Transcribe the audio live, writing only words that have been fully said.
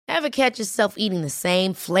Ever catch yourself eating the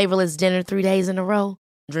same flavorless dinner 3 days in a row?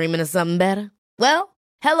 Dreaming of something better? Well,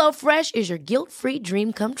 HelloFresh is your guilt-free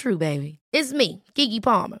dream come true, baby. It's me, Keke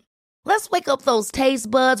Palmer. Let's wake up those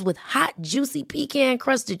taste buds with hot, juicy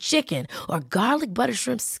pecan-crusted chicken or garlic butter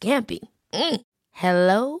shrimp scampi.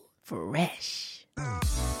 Hello Fresh.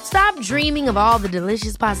 Stop dreaming of all the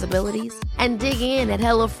delicious possibilities and dig in at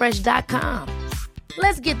HelloFresh.com.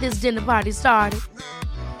 Let's get this dinner party started.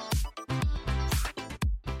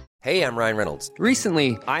 Hey, I'm Ryan Reynolds.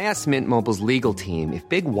 Recently, I asked Mint Mobile's legal team if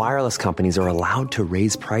big wireless companies are allowed to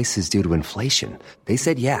raise prices due to inflation. They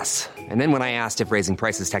said yes. And then when I asked if raising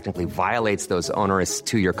prices technically violates those onerous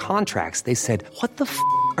two-year contracts, they said, "What the f***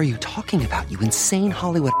 are you talking about, you insane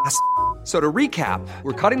Hollywood ass?" So to recap,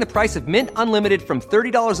 we're cutting the price of Mint Unlimited from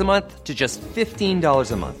 $30 a month to just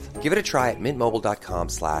 $15 a month. Give it a try at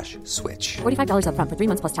mintmobile.com/switch. $45 up front for 3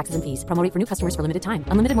 months plus taxes and fees. Promo rate for new customers for limited time.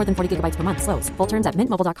 Unlimited more than 40 gigabytes per month. Slows full terms at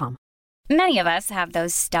mintmobile.com. Many of us have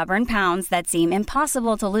those stubborn pounds that seem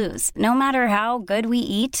impossible to lose, no matter how good we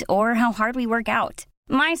eat or how hard we work out.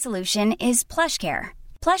 My solution is PlushCare.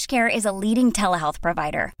 PlushCare is a leading telehealth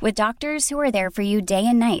provider with doctors who are there for you day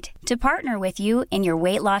and night to partner with you in your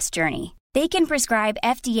weight loss journey. They can prescribe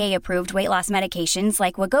FDA-approved weight loss medications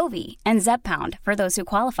like Wegovy and Zepbound for those who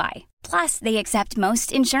qualify. Plus, they accept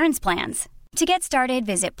most insurance plans. To get started,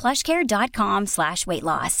 visit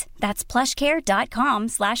plushcare.com/weightloss. That's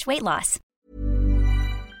plushcare.com/weightloss.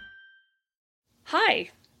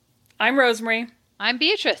 Hi, I'm Rosemary. I'm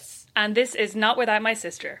Beatrice. And this is Not Without My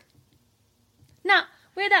Sister. Not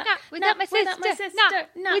without my sister.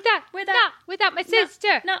 Without my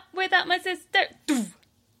sister. Not without my sister.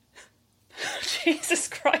 Jesus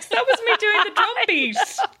Christ, that was me doing the drum beat.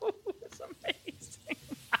 It was amazing.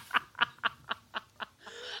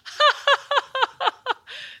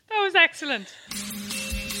 That was excellent.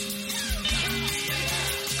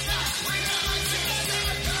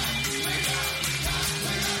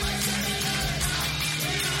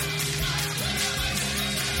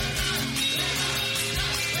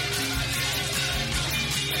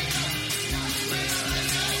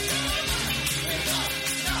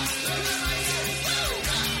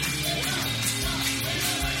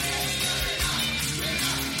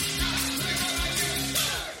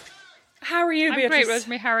 How are you, I'm Beatrice? great,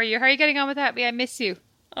 Rosemary. How are you? How are you getting on without me? I miss you.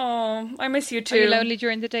 Oh, I miss you too. Are you lonely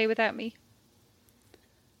during the day without me?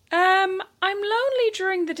 I'm lonely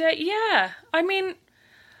during the day. Yeah. I mean,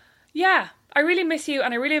 yeah. I really miss you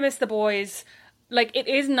and I really miss the boys. Like, it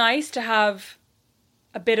is nice to have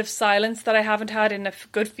a bit of silence that I haven't had in a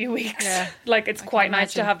good few weeks. Yeah. Like, it's quite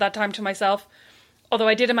nice to have that time to myself. Although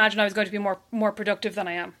I did imagine I was going to be more productive than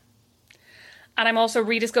I am. And I'm also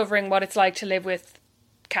rediscovering what it's like to live with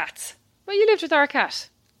cats. Well, you lived with our cat.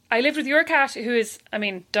 I lived with your cat, who is, I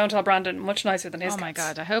mean, don't tell Brandon, much nicer than his Oh my cats.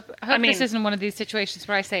 God, I hope this isn't one of these situations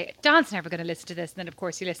where I say, Don's never going to listen to this, and then of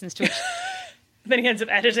course he listens to it. Then he ends up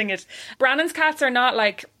editing it. Brandon's cats are not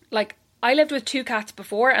like I lived with 2 cats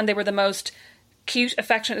before and they were the most cute,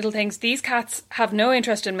 affectionate little things. These cats have no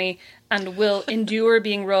interest in me and will endure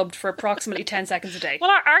being rubbed for approximately 10 seconds a day.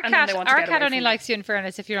 Well, our And then cat they want to get away only from likes you, in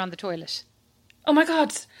fairness, if you're on the toilet. Oh my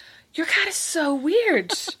God, your cat is so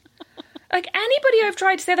weird. Like, anybody I've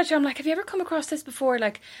tried to say that to, I'm like, have you ever come across this before?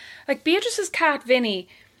 Like Beatrice's cat, Vinny,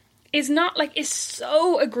 is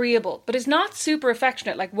so agreeable, but is not super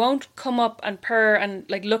affectionate. Like, won't come up and purr and,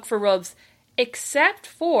 like, look for rubs, except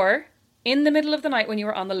for in the middle of the night when you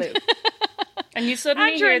were on the loo. And you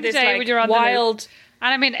suddenly hear this, like, wild...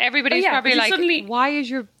 And I mean, everybody's probably like, why is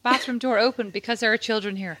your bathroom door open? Because there are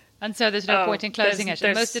children here. And so there's no point in closing it.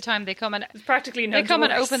 And most of the time they come and... practically no They come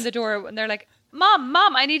and doors. open the door and they're like,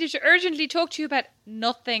 Mom, I needed to urgently talk to you about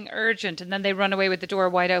nothing urgent. And then they run away with the door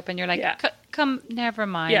wide open. You're like, come, never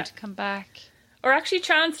mind, come back. Or actually,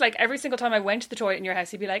 Chance, like, every single time I went to the toilet in your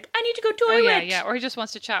house, he'd be like, I need to go toilet. Oh, yeah. Or he just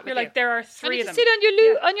wants to chat with you. You're like, there are 3 of them. Sit on your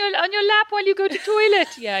on your lap while you go to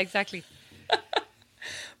toilet. Yeah, exactly.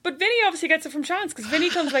 But Vinny obviously gets it from Chance, because Vinny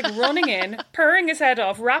comes, like, running in, purring his head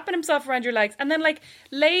off, wrapping himself around your legs, and then, like,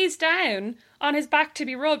 lays down on his back to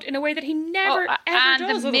be rubbed in a way that he never, ever and does.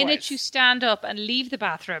 And the minute otherwise. you stand up and leave the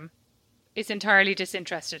bathroom, is entirely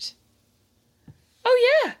disinterested.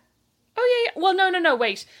 Oh, yeah. Well, no,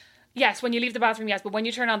 wait. Yes, when you leave the bathroom, yes, but when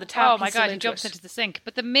you turn on the tap, oh my God, he jumps into the sink.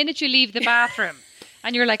 But the minute you leave the bathroom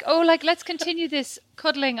and you're like, let's continue this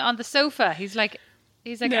cuddling on the sofa, he's like,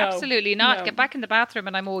 no, absolutely not. No. Get back in the bathroom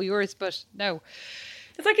and I'm all yours, but no.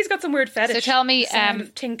 It's like he's got some weird fetish. So tell me,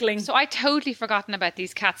 tinkling. So I totally forgotten about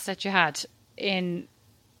these cats that you had in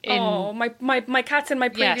my cats in my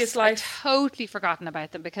previous life. I totally forgotten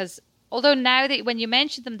about them, because although now that when you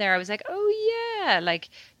mentioned them there, I was like, oh yeah, like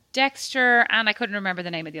Dexter, and I couldn't remember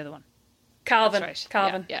the name of the other one. Calvin. That's right.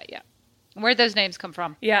 Calvin. Yeah. Where'd those names come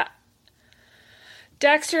from? Yeah.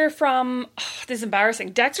 Dexter from... Oh, this is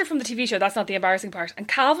embarrassing. Dexter from the TV show, that's not the embarrassing part. And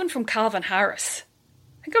Calvin from Calvin Harris.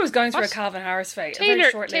 I think I was going through a Calvin Harris phase.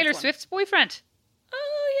 Taylor Swift's boyfriend.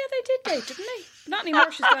 Oh, yeah, they did date, didn't they? Not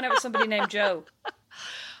anymore. She's going out with somebody named Joe.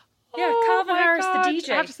 Yeah, Calvin Harris, God. the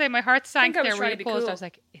DJ. I have to say, my heart sank there really to paused. cool. I was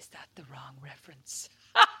like, is that the wrong reference?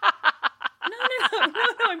 No.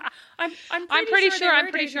 I'm pretty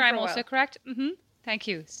sure I'm also correct. Mm-hmm. Thank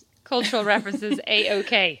you. Cultural references,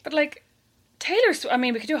 A-OK. But like, Taylor Swift, I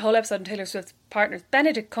mean, we could do a whole episode on Taylor Swift's partners.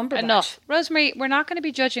 Benedict Cumberbatch. Enough. Rosemary, we're not going to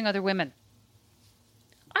be judging other women.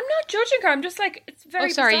 I'm not judging her. I'm just like, it's very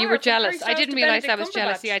sorry, bizarre. you were jealous. I didn't realise that was Cumberbatch.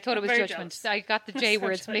 jealousy. I thought it was Very judgment. jealous. I got the J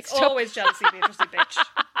words mixed It's up. always jealousy, Beatrice, you bitch.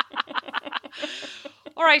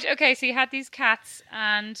 All right, okay, so you had these cats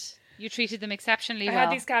and you treated them exceptionally well. I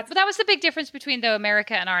had these cats. But that was the big difference between, though,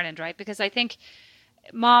 America and Ireland, right? Because I think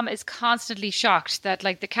Mom is constantly shocked that,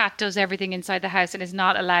 like, the cat does everything inside the house and is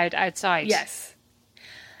not allowed outside. Yes.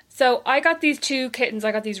 So I got these 2 kittens.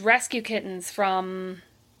 I got these rescue kittens from,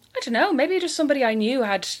 I don't know, maybe just somebody I knew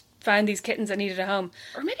had found these kittens and needed a home.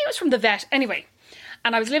 Or maybe it was from the vet. Anyway.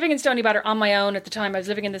 And I was living in Stoneybatter on my own at the time. I was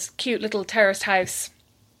living in this cute little terraced house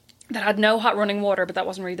that had no hot running water, but that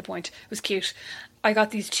wasn't really the point. It was cute. I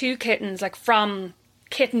got these 2 kittens, like, from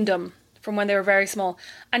kittendom, from when they were very small.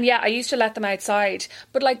 And yeah, I used to let them outside.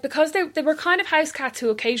 But, like, because they were kind of house cats who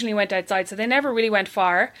occasionally went outside, so they never really went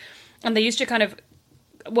far. And they used to kind of...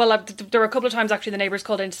 Well, there were a couple of times, actually, the neighbours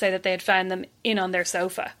called in to say that they had found them in on their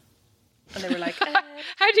sofa. And they were like...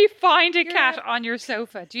 How do you find a cat on your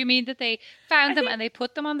sofa? Do you mean that they found them and they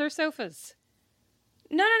put them on their sofas?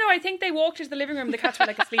 No. I think they walked into the living room and the cats were,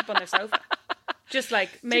 like, asleep on their sofa. Just,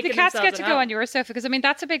 like, making the cats themselves get to go on your sofa? Because, I mean,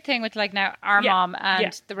 that's a big thing with, like, now our mom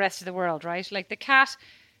and the rest of the world, right? Like, the cat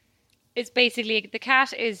is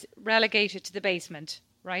relegated to the basement,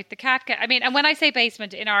 right? The cat and when I say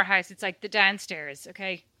basement in our house, it's like the downstairs,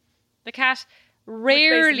 okay? The cat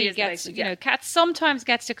rarely gets, cat sometimes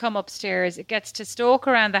gets to come upstairs. It gets to stalk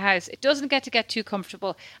around the house. It doesn't get to get too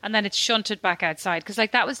comfortable, and then it's shunted back outside. Because,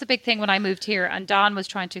 like, that was the big thing when I moved here, and Don was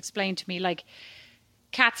trying to explain to me, like,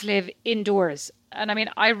 cats live indoors. And I mean,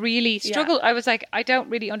 I really struggled. I was like, I don't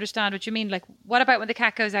really understand what you mean. Like, what about when the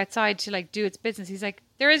cat goes outside to, like, do its business? He's like,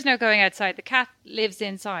 there is no going outside. The cat lives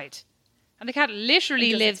inside. And the cat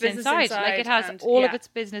literally lives inside. Like, it has all of its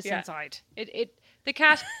business inside. The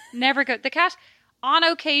cat never goes. The cat, on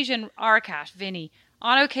occasion, our cat, Vinny,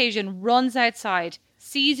 on occasion runs outside,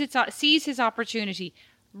 sees his opportunity,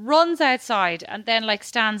 runs outside, and then, like,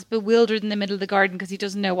 stands bewildered in the middle of the garden because he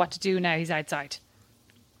doesn't know what to do now he's outside.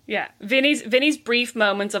 Yeah, Vinny's brief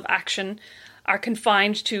moments of action are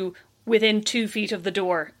confined to within 2 feet of the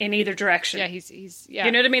door in either direction. Yeah, he's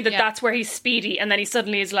you know what I mean? That's where he's speedy, and then he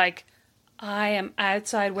suddenly is like, I am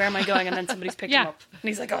outside, where am I going? And then somebody's picked him up. And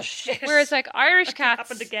he's like, oh shit. Whereas, like, Irish cats,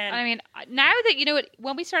 happened again. I mean, now that, you know what,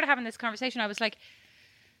 when we started having this conversation, I was like,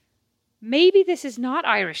 maybe this is not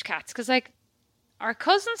Irish cats. Because, like, our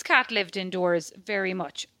cousin's cat lived indoors very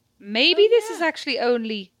much. Maybe this is actually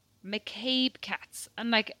only McCabe cats. And,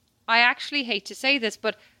 like, I actually hate to say this,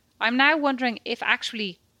 but I'm now wondering if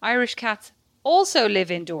actually Irish cats also live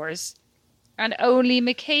indoors and only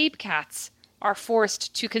McCabe cats are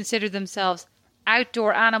forced to consider themselves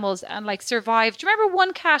outdoor animals and, like, survive. Do you remember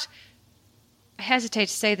one cat, I hesitate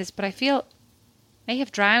to say this, but I feel may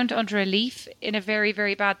have drowned under a leaf in a very,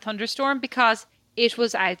 very bad thunderstorm because it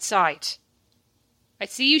was outside. I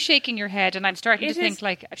see you shaking your head and I'm starting to think,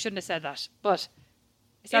 like, I shouldn't have said that. But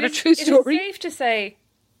is that a true story? It is safe to say,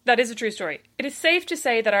 that is a true story. It is safe to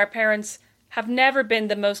say that our parents have never been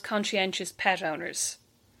the most conscientious pet owners.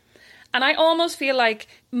 And I almost feel like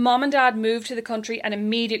Mom and Dad moved to the country and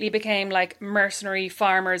immediately became, like, mercenary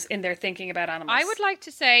farmers in their thinking about animals. I would like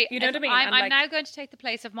to say, you know what I mean? I'm now going to take the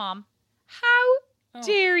place of Mom. How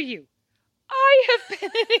dare you? I have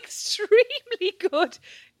been an extremely good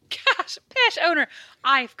pet owner.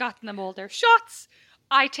 I've gotten them all their shots.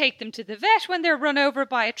 I take them to the vet when they're run over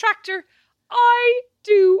by a tractor. I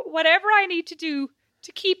do whatever I need to do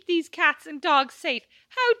to keep these cats and dogs safe.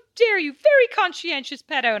 How dare you? Very conscientious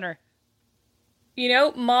pet owner. You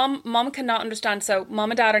know, Mom cannot understand. So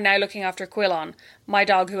Mom and Dad are now looking after Quillon, my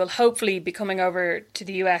dog, who will hopefully be coming over to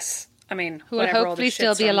the US. I mean, who will hopefully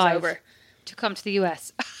still be alive to come to the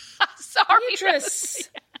US. Sorry, Beatrice.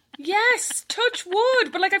 Yes, touch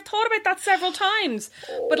wood. But, like, I've thought about that several times.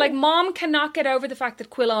 But, like, Mom cannot get over the fact that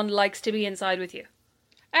Quillon likes to be inside with you.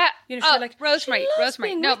 You know, like, Rosemary.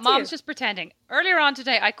 No, Mom's just pretending. Earlier on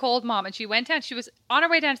today, I called Mom and she went down. She was on her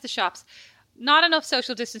way down to the shops. Not enough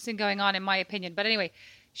social distancing going on, in my opinion. But anyway,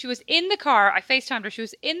 She was in the car. I FaceTimed her. She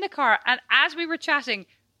was in the car. And as we were chatting,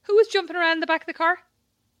 who was jumping around in the back of the car?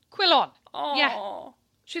 Quillon. Oh, yeah.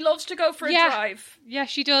 She loves to go for a drive. Yeah,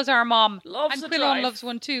 she does, our mom. Loves and a Quillon drive. loves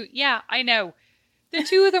one too. Yeah, I know. The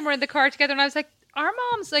two of them were in the car together and I was like, our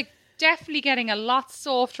mom's like definitely getting a lot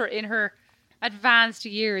softer in her advanced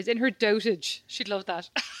years, in her dotage. She'd love that.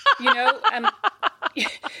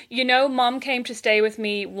 Mom came to stay with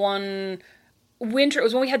me one winter. It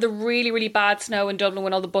was when we had the really, really bad snow in Dublin,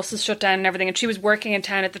 when all the buses shut down and everything, and she was working in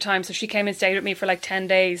town at the time, so she came and stayed with me for like 10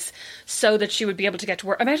 days so that she would be able to get to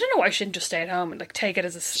work. I mean, I don't know why she shouldn't just stay at home and like take it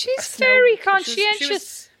as a She's very conscientious. She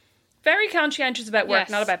was very conscientious about work,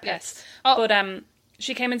 not about pets. Yes. Oh. But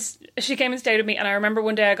she came and stayed with me, and I remember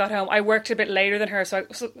one day I got home. I worked a bit later than her, so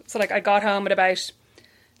I got home at about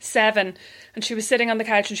 7, and she was sitting on the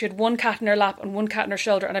couch and she had one cat in her lap and one cat in her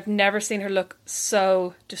shoulder, and I've never seen her look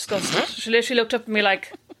so disgusted. She literally looked up at me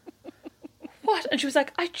like, what? And she was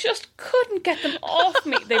like, I just couldn't get them off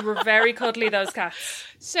me. They were very cuddly, those cats.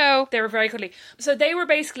 So they were very cuddly. So they were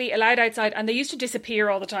basically allowed outside, and they used to disappear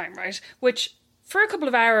all the time, right? Which, for a couple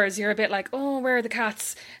of hours, you're a bit like, oh, where are the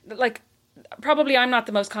cats? Like, probably I'm not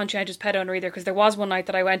the most conscientious pet owner either, because there was one night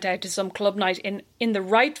that I went out to some club night in the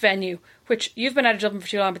right venue, which you've been out of Dublin for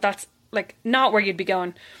too long, but that's like not where you'd be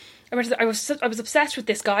going. I was obsessed with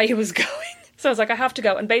this guy who was going, so I was like, I have to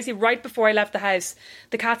go. And basically, right before I left the house,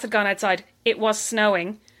 the cats had gone outside. It was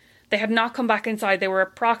snowing. They had not come back inside. They were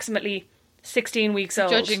approximately 16 weeks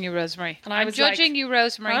old. Judging you, Rosemary. And I was judging you,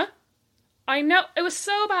 Rosemary. Huh? I know, it was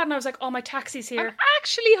so bad, and I was like, oh, my taxi's here. I'm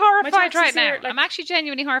actually horrified right now. Here, like, I'm actually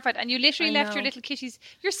genuinely horrified. And you literally left your little kitties.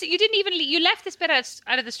 You didn't even you left this bit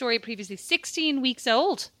out of the story previously. 16 weeks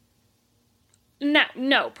old.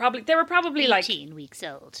 No, probably they were probably 18 like 18 weeks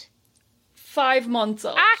old. 5 months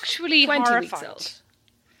old. Actually 20 horrified. weeks old.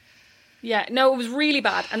 Yeah, no, it was really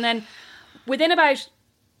bad. And then within about,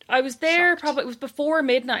 I was there probably, it was before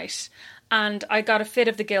midnight, and I got a fit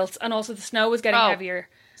of the guilt, and also the snow was getting heavier.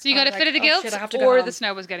 So you got a fit of the guilt, or the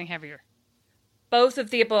snow was getting heavier? Both of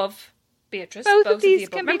the above, Beatrice. Both of these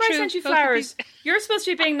can Remember be true. I sent you flowers? You're supposed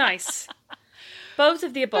to be being nice. Both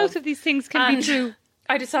of the above. Both of these things can be true.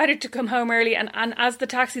 I decided to come home early, and as the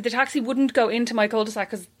taxi wouldn't go into my cul-de-sac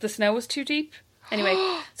because the snow was too deep. Anyway,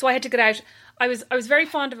 so I had to get out. I was very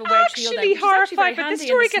fond of a wedge heel. Actually horrified, but the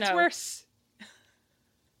story gets worse.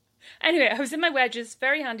 Anyway, I was in my wedges,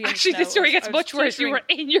 very handy. Actually, the story gets much worse. You were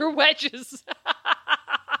in your wedges.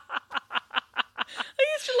 I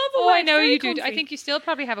used to love a wedge. I know very you comfy. do. I think you still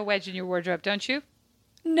probably have a wedge in your wardrobe, don't you?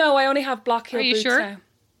 No, I only have block heel Are you boots sure? now.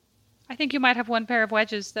 I think you might have one pair of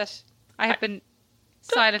wedges that I have been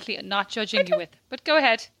silently not judging you with. But go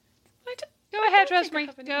ahead. Go ahead, Rosemary.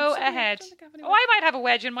 Go ahead. I might have a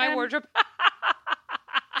wedge in my wardrobe.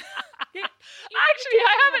 Actually,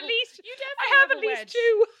 I have at least. I have at least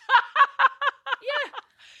two. Yeah.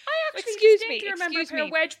 I actually Excuse remember a pair me.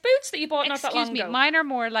 of wedge boots that you bought not that long ago. Mine are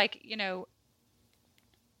more like,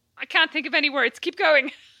 I can't think of any words. Keep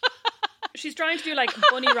going. She's trying to do like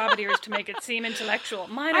bunny rabbit ears to make it seem intellectual.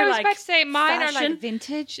 Mine are I was like about to say mine fashion. are like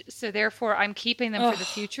vintage, so therefore I'm keeping them for the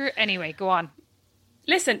future. Anyway, go on.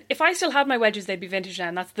 Listen, if I still had my wedges, they'd be vintage now,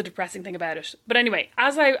 and that's the depressing thing about it. But anyway,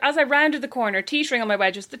 as I rounded the corner, teetering on my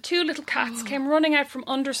wedges, the two little cats came running out from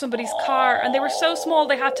under somebody's car, and they were so small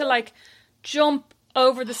they had to like jump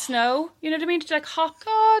over the snow. You know what I mean? To like hop.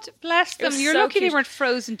 God bless them. was You're so lucky cute. they weren't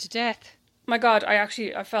frozen to death. My God, I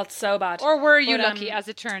felt so bad. Or were you But, lucky, as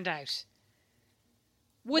it turned out?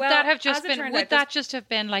 Would well, that have just as it been? turned Would out, that just have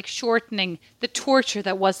been like shortening the torture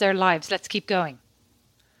that was their lives? Let's keep going.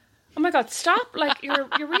 Oh my God, stop. Like, you're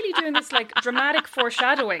really doing this, like, dramatic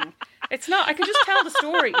foreshadowing. It's not, I can just tell the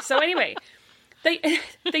story. So anyway, they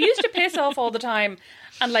used to piss off all the time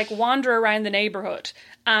and, like, wander around the neighbourhood.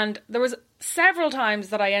 And there was several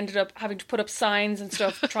times that I ended up having to put up signs and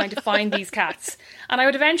stuff trying to find these cats. And I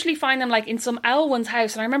would eventually find them, like, in some Elwyn's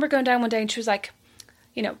house. And I remember going down one day and she was like,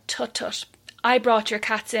 tut tut, I brought your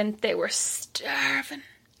cats in. They were starving.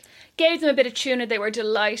 Gave them a bit of tuna, they were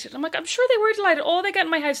delighted. I'm like, I'm sure they were delighted. All they get in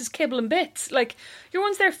my house is kibble and bits. Like, you're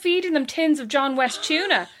ones there feeding them tins of John West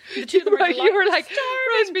tuna. The two of them are You were like, starving.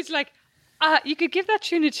 Rosemary's like, you could give that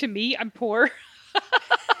tuna to me. I'm poor.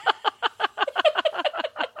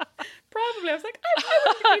 Probably. I was like, I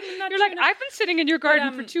wouldn't be feeding them that You're like, tuna. I've been sitting in your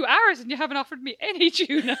garden for 2 hours and you haven't offered me any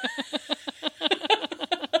tuna.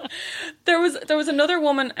 There was another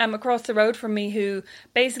woman across the road from me who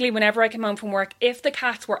basically, whenever I came home from work, if the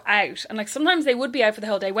cats were out, and like sometimes they would be out for the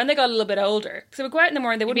whole day when they got a little bit older, because they would go out in the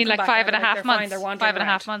morning, they wouldn't You mean come like back. 5.5 months? They're wandering 5.5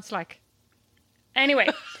 around. months, like. Anyway,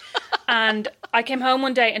 and I came home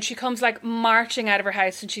one day and she comes like marching out of her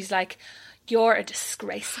house and she's like, you're a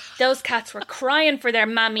disgrace. Those cats were crying for their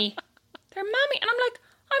mammy. Their mammy. And I'm like,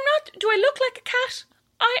 I'm not, do I look like a cat?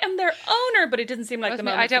 I am their owner, but it didn't seem like the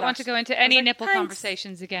moment. I don't for want that. to go into any like, nipple thanks.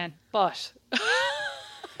 conversations again, but...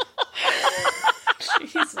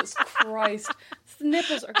 Jesus Christ. The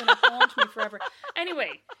nipples are going to haunt me forever.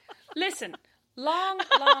 Anyway, listen. Long,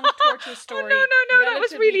 torturous story. No, that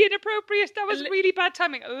was really inappropriate. That was really bad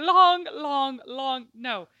timing. Long.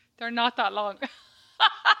 No, they're not that long.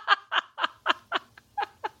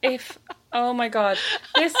 Oh my God.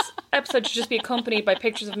 This episode should just be accompanied by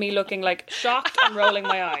pictures of me looking like shocked and rolling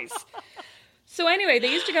my eyes. So anyway,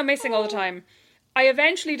 they used to go missing all the time. I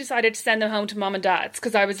eventually decided to send them home to mum and dad's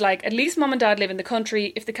because I was like, at least mum and dad live in the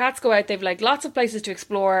country. If the cats go out, they've like lots of places to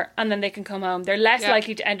explore and then they can come home. They're less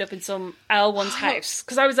likely to end up in some L1's house.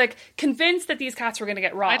 Because I was like convinced that these cats were going to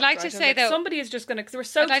get robbed. I'd like to say though, somebody is just going to, because they were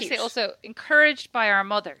so I'd like cute. to say also, encouraged by our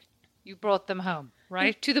mother, you brought them home,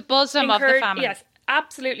 right? To the bosom of the family. Yes,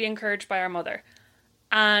 absolutely encouraged by our mother.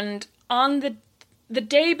 And on the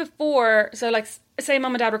day before, so like say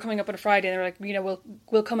mum and dad were coming up on a Friday and they were like, you know,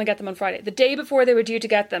 we'll come and get them on Friday. The day before they were due to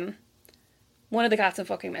get them, one of the cats went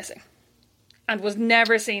fucking missing and was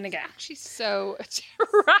never seen again. She's so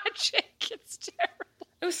tragic. It's terrible.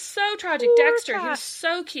 It was so tragic. Poor Dexter, cat. he was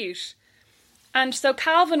so cute. And so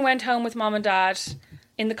Calvin went home with mum and dad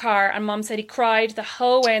in the car, and mum said he cried the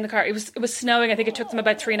whole way in the car. It was snowing. I think it took them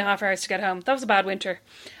about 3.5 hours to get home. That was a bad winter.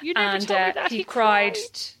 You never and told me that. he cried.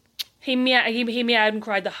 He meowed and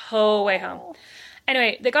cried the whole way home.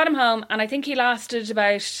 Anyway, they got him home, and I think he lasted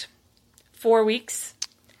about 4 weeks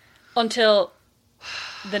until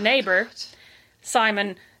the neighbour,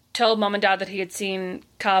 Simon, told mum and dad that he had seen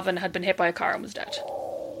Calvin had been hit by a car and was dead.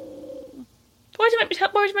 Why did you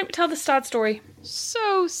make me tell this sad story?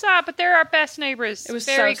 So sad, but they're our best neighbours. It was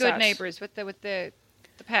very so good sad. neighbours with the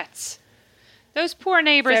pets. Those poor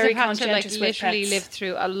neighbours Very have had to like conscientious with literally pets. live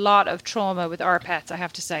through a lot of trauma with our pets, I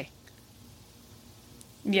have to say.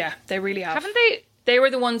 Yeah, they really have. Haven't they? They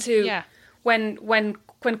were the ones who, Yeah. when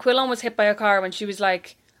Quillon was hit by a car, when she was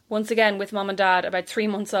like, once again with mum and dad, about 3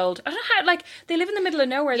 months old. I don't know how, like, they live in the middle of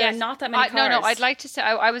nowhere. There are not that many cars. No, I'd like to say,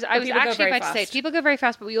 I was people go actually very about to say, fast. people go very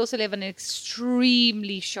fast, but we also live in an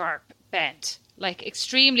extremely sharp bend. Like,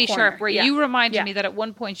 extremely Corner, sharp, where yeah. you reminded Yeah. me that at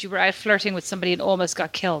one point you were out flirting with somebody and almost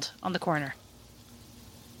got killed on the corner.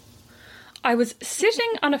 I was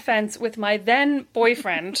sitting on a fence with my then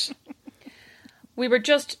boyfriend. We were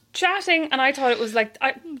just chatting, and I thought it was like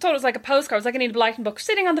a postcard. It was like an Enid Blyton book.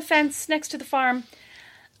 Sitting on the fence next to the farm,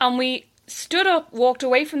 and we stood up, walked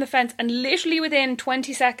away from the fence, and literally within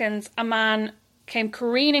 20 seconds, a man came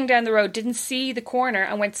careening down the road, didn't see the corner,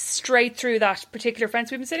 and went straight through that particular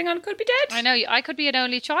fence we've been sitting on. Could be dead. I know, I could be an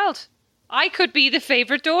only child. I could be the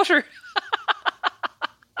favourite daughter.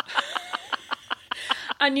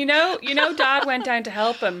 And you know, Dad went down to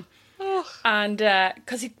help him, and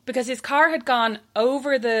because his car had gone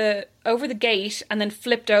over the gate and then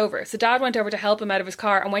flipped over, so Dad went over to help him out of his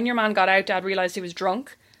car. And when your man got out, Dad realised he was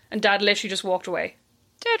drunk, and Dad literally just walked away,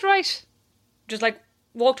 Dead right. just like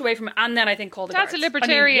walked away from it, and then I think called the Dad's a guards.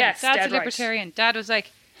 libertarian. I mean, yes, Dad's dead a libertarian. Right. Dad was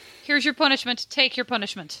like, here's your punishment, take your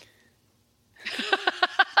punishment.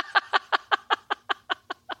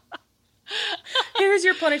 Here's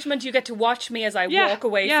your punishment. You get to watch me as I walk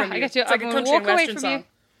away from you. I get to. It's like I'm a gonna country walk and away western from song. you.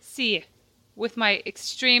 See you with my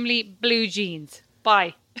extremely blue jeans.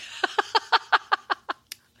 Bye.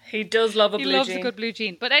 He does love a He blue loves jean. a good blue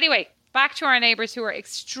jean. But anyway, back to our neighbours who are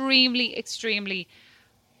extremely,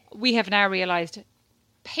 we have now realised,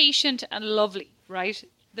 patient and lovely, right?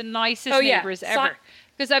 The nicest neighbours ever.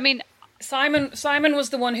 Because, I mean... Simon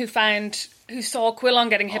was the one who saw Quillon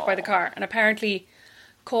getting hit by the car, and apparently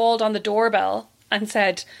called on the doorbell and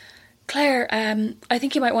said, Claire, I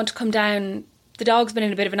think you might want to come down. The dog's been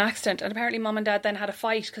in a bit of an accident. And apparently Mum and Dad then had a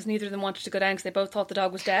fight because neither of them wanted to go down because they both thought the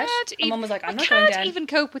dog was dead. And Mum was like, I'm not going down. I can't even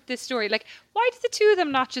cope with this story. Like, why did the two of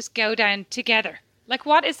them not just go down together? Like,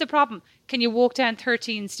 what is the problem? Can you walk down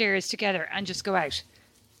 13 stairs together and just go out?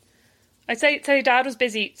 I'd say Dad was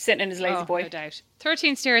busy sitting in his lazy boy. No doubt.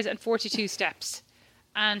 13 stairs and 42 steps.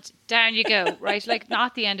 And down you go, right? Like,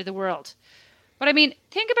 not the end of the world. But I mean,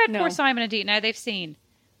 think about poor Simon and Dee. Now they've seen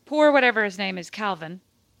poor whatever his name is, Calvin,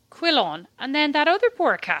 Quillon, and then that other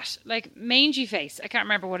poor cat, like Mangy Face. I can't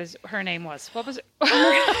remember what her name was. What was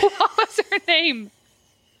her name?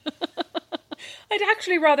 I'd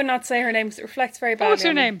actually rather not say her name because it reflects very badly. What's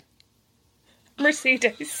her name?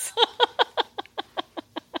 Mercedes.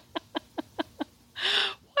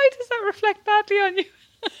 Why does that reflect badly on you?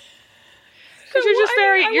 Because you're just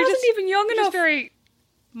very... I wasn't even young you're enough. Just very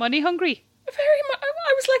money hungry.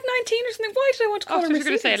 I was like 19 or something. Why did I want to call her I was going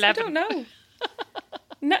to Mercedes? say 11. I don't know.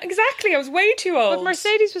 No, exactly. I was way too old. But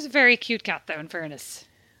Mercedes was a very cute cat, though, in fairness.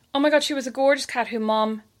 Oh my God, she was a gorgeous cat who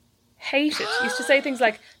Mom hated. Used to say things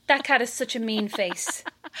like, that cat has such a mean face.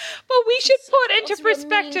 But we should put into also a mean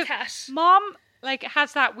perspective. cat. Mom, like,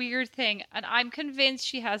 has that weird thing, and I'm convinced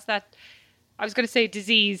she has that, I was going to say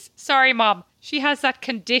disease. Sorry, Mom. She has that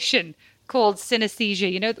condition called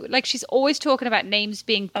synesthesia. You know, like she's always talking about names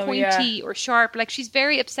being pointy or sharp. Like she's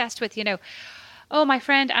very obsessed with, you know, oh, my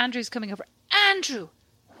friend Andrew's coming over. Andrew,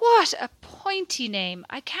 what a pointy name.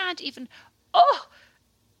 I can't even, oh,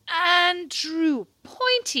 Andrew,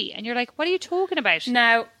 pointy. And you're like, what are you talking about?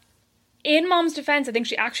 Now, in Mom's defence, I think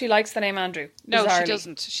she actually likes the name Andrew. No, bizarrely. she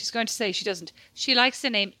doesn't. She's going to say she doesn't. She likes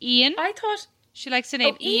the name Ian. I thought... She likes the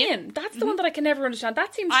name Ian. That's the one that I can never understand.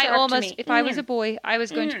 That seems I sharp almost, to me. if I was a boy, I was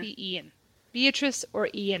going to be Ian. Beatrice or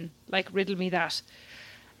Ian. Like, riddle me that.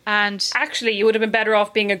 And... Actually, you would have been better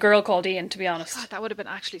off being a girl called Ian, to be honest. God, that would have been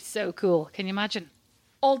actually so cool. Can you imagine?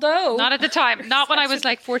 Although... Not at the time. Not when I was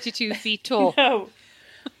like 42 feet tall. No.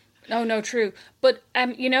 No, true. But,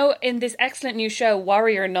 you know, in this excellent new show,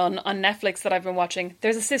 Warrior Nun, on Netflix that I've been watching,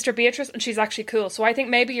 there's a sister Beatrice and she's actually cool. So I think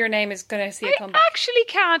maybe your name is going to see a comeback. I actually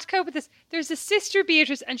can't cope with this. There's a sister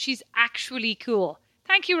Beatrice and she's actually cool.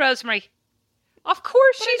 Thank you, Rosemary. Of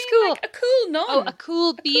course she's cool. Like a cool nun. Oh, a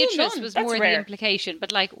cool Beatrice nun. was That's more rare. the implication.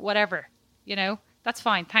 But like, whatever. You know? That's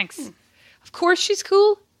fine. Thanks. Of course she's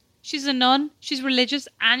cool. She's a nun. She's religious.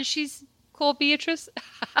 And she's called Beatrice.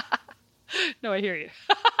 No, I hear you.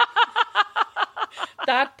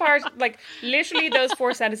 That part, like, literally those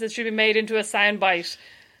 4 sentences should be made into a soundbite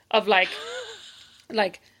of like,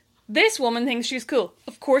 this woman thinks she's cool.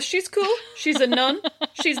 Of course she's cool. She's a nun.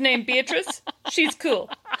 She's named Beatrice. She's cool.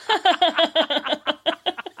 That's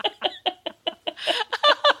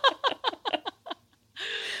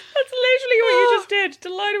literally what you just did.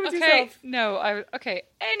 Delighted with yourself. No, okay.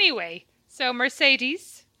 Anyway, so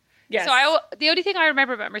Mercedes. Yes. So the only thing I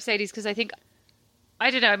remember about Mercedes, because I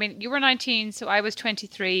don't know. I mean, you were 19, so I was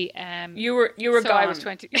 23. You were so gone. I was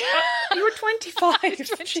 20. You were 25.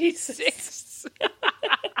 26.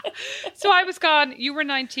 So I was gone. You were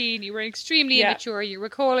 19. You were extremely immature. You were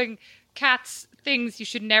calling cats things you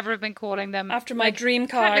should never have been calling them. After my dream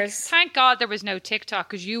cars. Thank God there was no TikTok,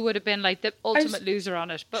 because you would have been like the ultimate loser on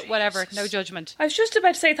it. But whatever, no judgment. I was just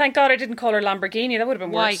about to say, thank God I didn't call her Lamborghini. That would have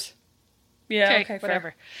been worse. Yeah, okay,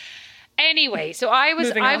 whatever. Anyway, so I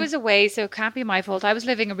was away, so it can't be my fault. I was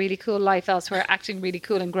living a really cool life elsewhere, acting really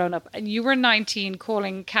cool and grown up. And you were 19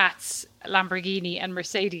 calling cats Lamborghini and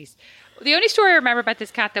Mercedes. The only story I remember about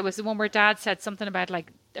this cat, though, was the one where Dad said something about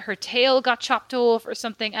like her tail got chopped off or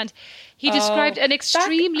something. And he described an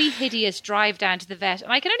extremely hideous drive down to the vet.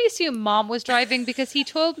 And I can only assume Mom was driving, because he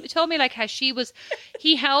told me like how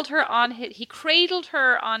he held her he cradled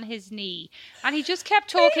her on his knee. And he just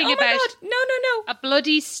kept talking about No. a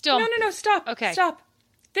bloody stump. No, stop. Okay. Stop.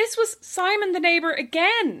 This was Simon the neighbour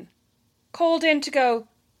again. Called in to go,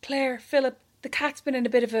 Claire, Philip, the cat's been in a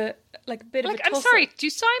bit of a tussle. I'm sorry, do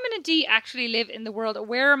Simon and Dee actually live in the world?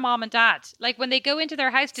 Where are Mom and Dad? Like, when they go into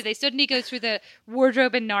their house, do they suddenly go through the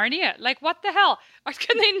wardrobe in Narnia? Like, what the hell? Or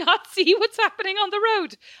can they not see what's happening on the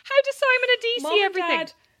road? How do Simon and Dee see everything?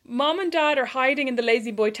 Mom and Dad are hiding in the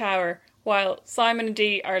Lazy Boy Tower while Simon and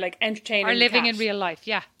Dee are like entertaining Are living the cat. in real life,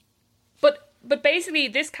 yeah. But basically,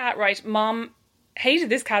 this cat, right, Mom hated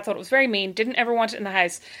this cat, thought it was very mean, didn't ever want it in the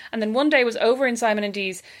house. And then one day was over in Simon and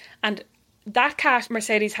Dee's, and that cat,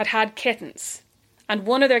 Mercedes, had kittens. And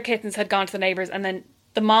one of their kittens had gone to the neighbours, and then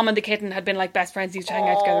the mom and the kitten had been like best friends, used to hang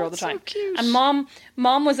out together all the time. So cute. And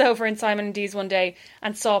Mom was over in Simon and Dee's one day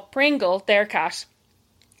and saw Pringle, their cat,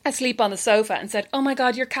 asleep on the sofa, and said, "Oh my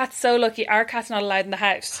God, your cat's so lucky, our cat's not allowed in the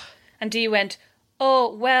house." And Dee went,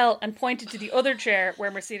 "Oh, well," and pointed to the other chair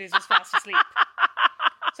where Mercedes was fast asleep.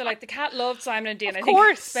 So, like, the cat loved Simon and Dee, and I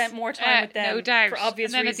think spent more time with them, no doubt, for obvious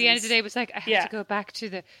reasons. And then at the end of the day, it was like, I have to go back to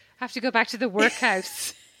the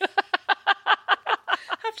workhouse.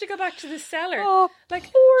 Have to go back to the cellar. Oh, like,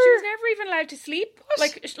 she was never even allowed to sleep.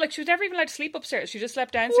 Like she was never even allowed to sleep upstairs. She just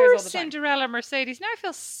slept downstairs all the time. Cinderella Mercedes. Now I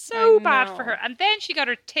feel so bad for her. And then she got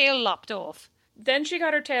her tail lopped off. Then she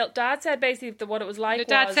got her tail. Dad said basically that what it was like was...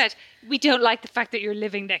 Dad said, we don't like the fact that you're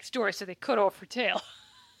living next door, so they cut off her tail.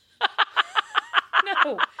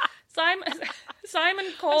 No. Simon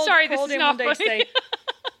called in one day to say,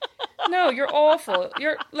 "No, you're awful.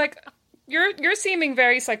 You're seeming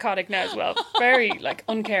very psychotic now as well. Very, like,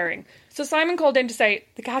 uncaring." So Simon called in to say,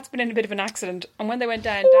 the cat's been in a bit of an accident. And when they went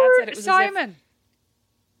down, Dad said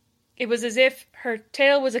it was as if her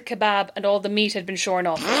tail was a kebab and all the meat had been shorn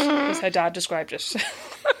off. Is how Dad described it.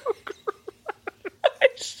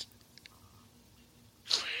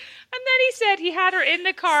 And then he said he had her in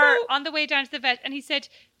the car on the way down to the vet, and he said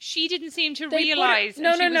she didn't seem to realise she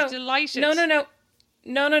was delighted.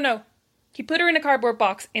 No. He put her in a cardboard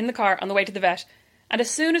box in the car on the way to the vet, and as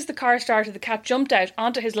soon as the car started, the cat jumped out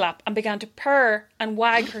onto his lap and began to purr and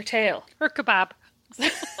wag her tail. Her kebab. Yeah,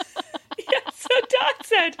 so Dad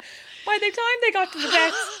said by the time they got to the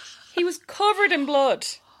vet, he was covered in blood.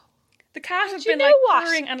 The cat had been like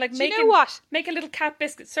purring and like making little cat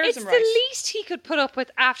biscuits. Serves him right. It's the least he could put up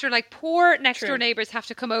with after like poor next door neighbours have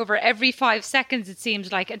to come over every 5 seconds, it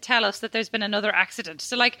seems like, and tell us that there's been another accident.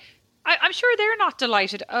 So like, I'm sure they're not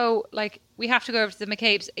delighted. Oh, like we have to go over to the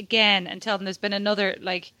McCabe's again and tell them there's been another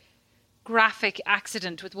like graphic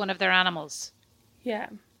accident with one of their animals. Yeah.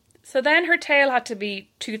 So then her tail had to be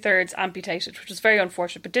 2/3 amputated, which was very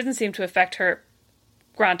unfortunate, but didn't seem to affect her,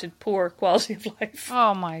 granted, poor quality of life.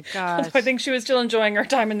 Oh my God. I think she was still enjoying her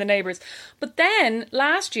time in the neighbours. But then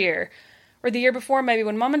last year, or the year before maybe,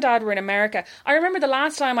 when Mum and Dad were in America, I remember the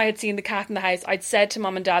last time I had seen the cat in the house, I'd said to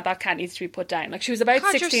Mum and Dad, that cat needs to be put down. Like she was about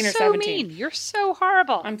 16 or 17. You're so mean. You're so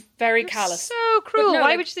horrible. I'm very callous. So cruel.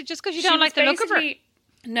 Why would you say just because you don't like the look of her?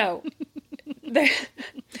 No.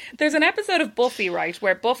 There's an episode of Buffy, right,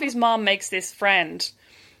 where Buffy's mom makes this friend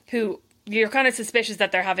who you're kind of suspicious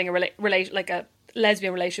that they're having a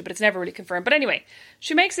lesbian relationship, but it's never really confirmed. But anyway,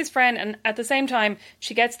 she makes this friend, and at the same time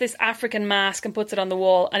she gets this African mask and puts it on the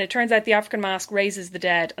wall, and it turns out the African mask raises the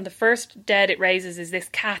dead, and the first dead it raises is this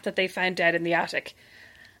cat that they found dead in the attic.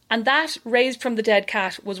 And that raised from the dead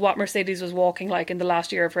cat was what Mercedes was walking like in the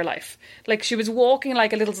last year of her life. Like she was walking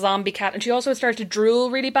like a little zombie cat, and she also started to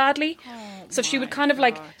drool really badly. So she would kind of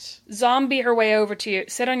like zombie her way over to you,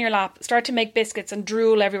 sit on your lap, start to make biscuits and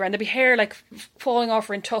drool everywhere, and there'd be hair like falling off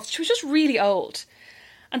her in tufts. She was just really old.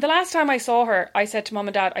 And the last time I saw her, I said to Mum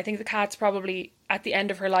and Dad, I think the cat's probably at the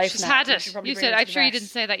end of her life. She's now. had it. You said, I'm sure you didn't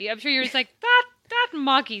say that. I'm sure you were just like, that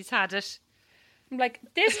Moggy's had it. I'm like,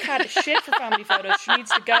 this cat is shit for family photos. She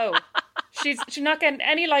needs to go. She's not getting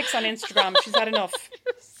any likes on Instagram. She's had enough.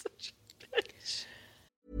 You're such a bitch.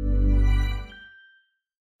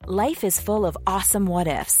 Life is full of awesome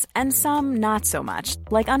what-ifs, and some not so much,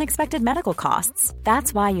 like unexpected medical costs.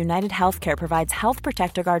 That's why United Healthcare provides Health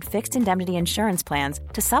Protector Guard fixed indemnity insurance plans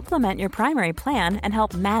to supplement your primary plan and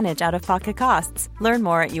help manage out-of-pocket costs. Learn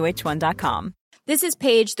more at uh1.com. This is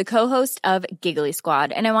Paige, the co-host of Giggly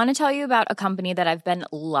Squad, and I want to tell you about a company that I've been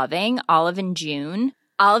loving, Olive & June.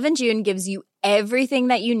 Olive & June gives you everything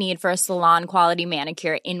that you need for a salon-quality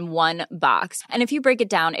manicure in one box. And if you break it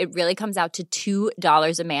down, it really comes out to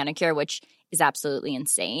 $2 a manicure, which is absolutely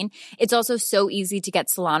insane. It's also so easy to get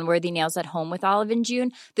salon-worthy nails at home with Olive &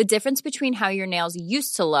 June. The difference between how your nails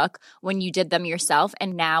used to look when you did them yourself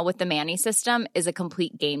and now with the Mani system is a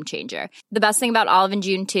complete game changer. The best thing about Olive &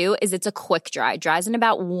 June, too, is it's a quick dry. Dries in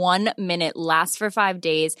about 1 minute, lasts for 5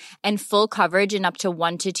 days, and full coverage in up to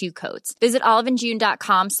 1 to 2 coats. Visit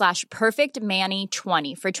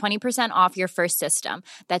oliveandjune.com/perfectmani20 for 20% off your first system.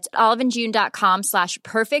 That's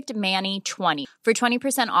oliveandjune.com/perfectmani20 for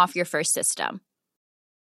 20% off your first system.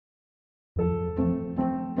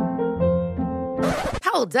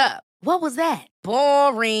 Hold up. What was that?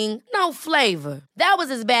 Boring. No flavor. That was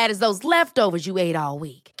as bad as those leftovers you ate all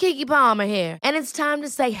week. Keke Palmer here, and it's time to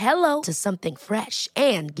say hello to something fresh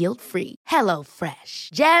and guilt-free. Hello Fresh.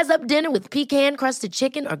 Jazz up dinner with pecan-crusted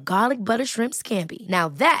chicken or garlic butter shrimp scampi. Now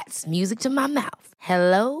that's music to my mouth.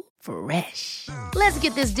 Hello Fresh. Let's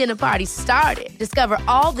get this dinner party started. Discover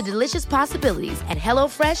all the delicious possibilities at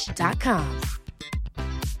hellofresh.com.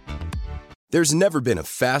 There's never been a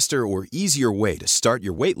faster or easier way to start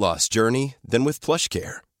your weight loss journey than with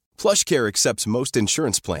PlushCare. PlushCare accepts most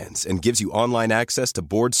insurance plans and gives you online access to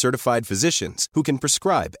board-certified physicians who can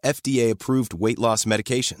prescribe FDA-approved weight loss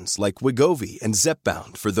medications like Wegovy and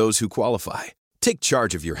Zepbound for those who qualify. Take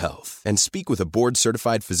charge of your health and speak with a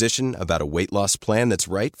board-certified physician about a weight loss plan that's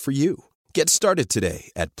right for you. Get started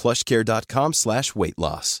today at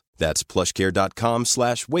plushcare.com/weight-loss. That's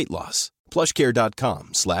plushcare.com/weight-loss.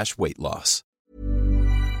 plushcare.com/weight-loss.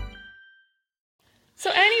 So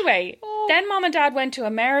anyway, then Mom and Dad went to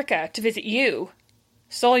America to visit you.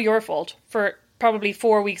 It's all your fault for probably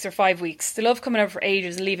 4 weeks or 5 weeks. They love coming over for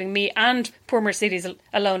ages and leaving me and poor Mercedes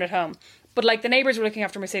alone at home. But like the neighbours were looking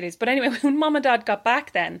after Mercedes. But anyway, when Mom and Dad got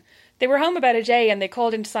back then, they were home about a day and they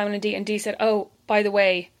called into Simon and Dee said, oh, by the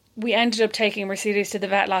way, we ended up taking Mercedes to the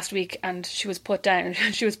vet last week and she was put down.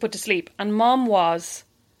 She was put to sleep. And Mom was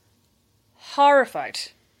horrified.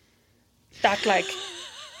 That like,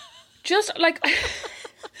 just like, I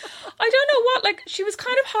don't know what, like she was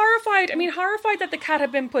kind of horrified. I mean, horrified that the cat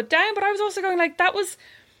had been put down, but I was also going like, that was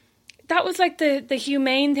that was like the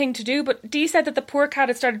humane thing to do. But Dee said that the poor cat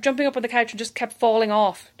had started jumping up on the couch and just kept falling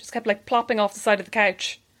off. Just kept like plopping off the side of the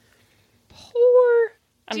couch. Poor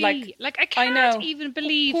And Dee. Like I can't even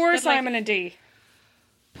believe poor that, Simon and Dee.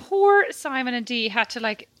 Poor Simon and Dee had to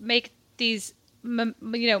like make these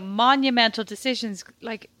monumental decisions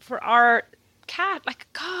like for our cat. Like,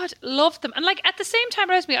 God, love them. And like at the same time,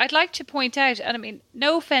 Rosemary, I'd like to point out, and I mean,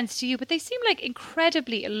 no offense to you, but they seem like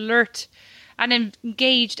incredibly alert and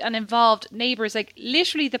engaged and involved neighbours, like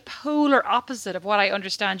literally the polar opposite of what I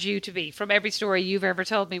understand you to be from every story you've ever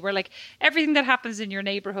told me, where like everything that happens in your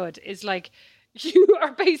neighbourhood is like you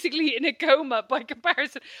are basically in a coma by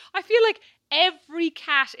comparison. I feel like every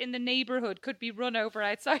cat in the neighbourhood could be run over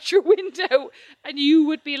outside your window and you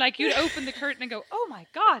would be like, you'd open the curtain and go, oh my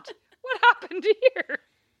God, what happened here?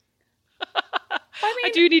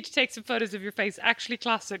 I do need to take some photos of your face. Actually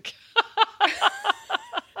classic.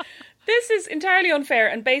 This is entirely unfair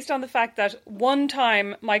and based on the fact that one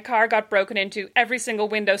time my car got broken into, every single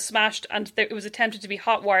window smashed, and it was attempted to be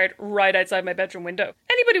hot-wired right outside my bedroom window.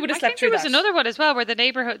 Anybody would have slept through that. I think there was another one as well where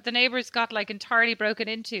the neighbours got like entirely broken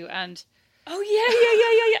into and... Oh,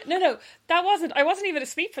 yeah. No, that wasn't... I wasn't even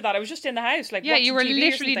asleep for that. I was just in the house. Like, yeah, you were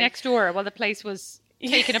literally next door while the place was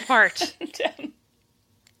taken apart. And,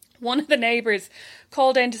 one of the neighbours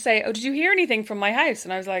called in to say, oh, did you hear anything from my house?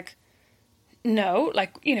 And I was like, no,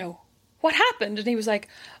 like, you know... What happened? And he was like,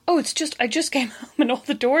 oh, it's just, I just came home and all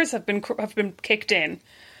the doors have been kicked in.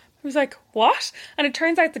 I was like, what? And it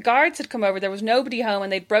turns out the guards had come over. There was nobody home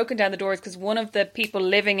and they'd broken down the doors because one of the people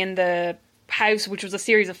living in the house, which was a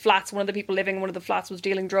series of flats, one of the people living in one of the flats was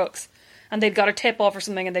dealing drugs. And they'd got a tip off or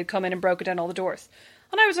something and they'd come in and broken down all the doors.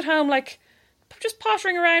 And I was at home like, just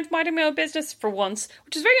pottering around, minding my own business for once,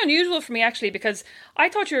 which is very unusual for me actually, because I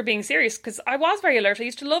thought you were being serious, because I was very alert. I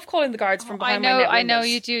used to love calling the guards from behind my net windows. I know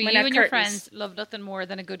you do. You and curtains. Your friends love nothing more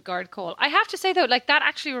than a good guard call. I have to say though, like that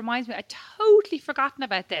actually reminds me, I totally forgotten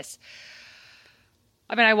about this.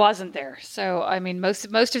 I mean, I wasn't there. So, I mean,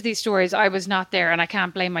 most of these stories, I was not there, and I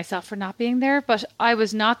can't blame myself for not being there, but I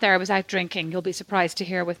was not there. I was out drinking, you'll be surprised to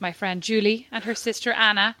hear, with my friend Julie and her sister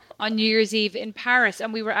Anna on New Year's Eve in Paris,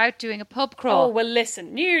 and we were out doing a pub crawl. Oh, well,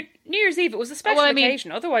 listen, New Year's Eve, it was a special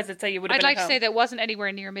occasion. Otherwise, I'd say you would have been I'd like at home. to say that it wasn't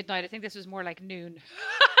anywhere near midnight. I think this was more like noon.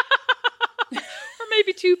 Or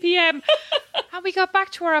maybe 2 p.m. And we got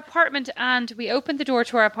back to our apartment and we opened the door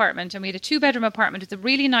to our apartment, and we had a 2-bedroom apartment with a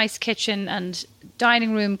really nice kitchen and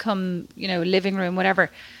dining room come, living room,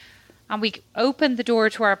 whatever. And we opened the door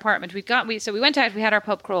to our apartment. So we went out, we had our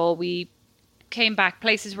pub crawl, we came back,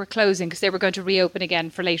 places were closing because they were going to reopen again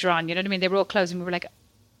for later on. You know what I mean? They were all closing. We were like,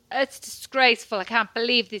 it's disgraceful. I can't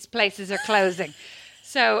believe these places are closing.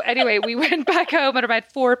 So anyway, we went back home at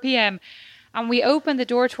about 4 p.m. and we opened the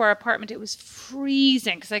door to our apartment. It was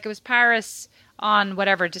freezing because it was Paris on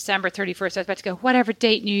whatever, December 31st. I was about to go, whatever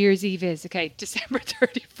date New Year's Eve is. Okay, December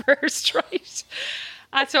 31st, right?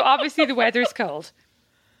 And so obviously the weather's cold.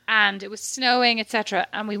 And it was snowing, etc.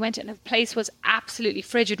 And we went in, and the place was absolutely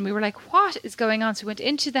frigid. And we were like, what is going on? So we went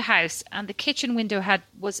into the house, and the kitchen window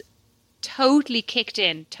was totally kicked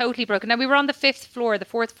in, totally broken. Now, we were on the 4th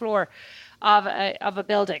floor of a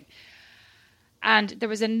building. And there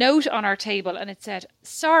was a note on our table, and it said,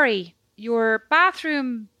 sorry, your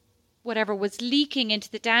bathroom, whatever, was leaking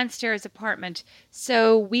into the downstairs apartment.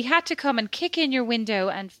 So we had to come and kick in your window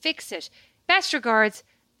and fix it. Best regards,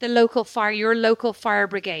 your local fire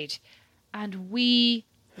brigade. And we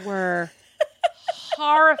were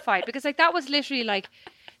horrified because that was literally like,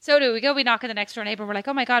 so do we go, we knock on the next door neighbor and we're like,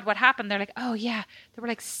 oh my God, what happened? They're like, oh yeah, there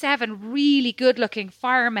were 7 really good looking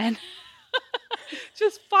firemen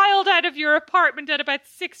just filed out of your apartment at about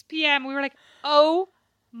 6 p.m. We were like, oh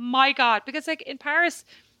my God. Because in Paris,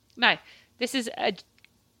 now this is a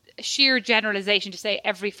sheer generalization to say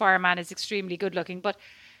every fireman is extremely good looking, but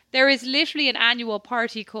there is literally an annual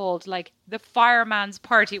party called the Fireman's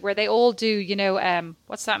Party where they all do,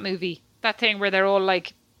 what's that movie? That thing where they're all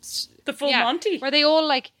the full Monty. Where they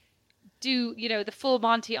all do, the full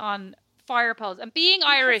Monty on fire poles. And being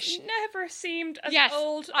Irish never seemed as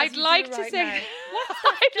old as I'd like to right say now.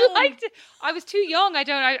 I'd like to. I was too young.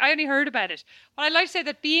 I only heard about it. But I'd like to say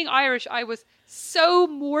that being Irish, I was so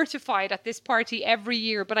mortified at this party every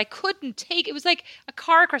year, but I couldn't take, it was like a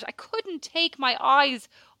car crash. I couldn't take my eyes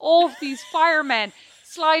off these firemen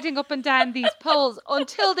sliding up and down these poles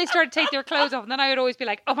until they started to take their clothes off. And then I would always be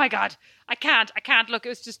like, oh my God, I can't look. It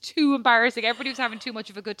was just too embarrassing. Everybody was having too much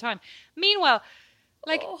of a good time. Meanwhile,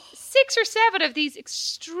 6 or 7 of these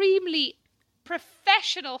extremely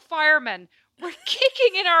professional firemen were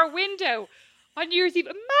kicking in our window on New Year's Eve.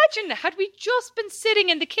 Imagine, had we just been sitting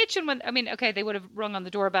in the kitchen when, I mean, okay, they would have rung on the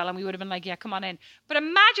doorbell and we would have been like, yeah, come on in. But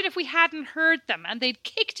imagine if we hadn't heard them and they'd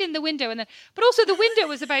kicked in the window, and then, but also the window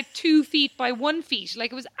was about 2 feet by 1 feet.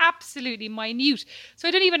 Like, it was absolutely minute. So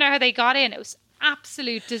I don't even know how they got in. It was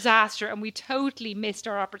absolute disaster, and we totally missed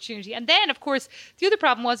our opportunity. And then, of course, the other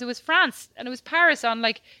problem was it was France and it was Paris on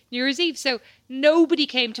like New Year's Eve. So nobody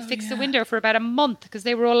came to fix the window for about a month, because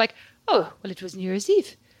they were all like, oh, well, it was New Year's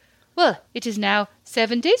Eve. Well, it is now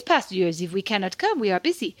 7 days past New Year's Eve. We cannot come. We are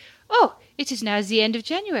busy. Oh, it is now the end of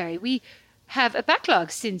January. We have a backlog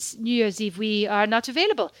since New Year's Eve. We are not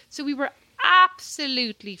available. So we were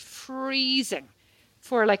absolutely freezing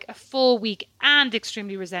for like a full week, and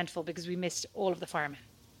extremely resentful because we missed all of the firemen.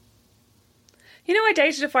 You know, I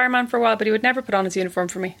dated a fireman for a while, but he would never put on his uniform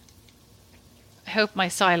for me. I hope my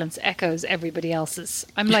silence echoes everybody else's.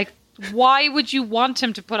 I'm like, why would you want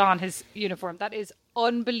him to put on his uniform? That is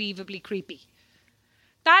unbelievably creepy.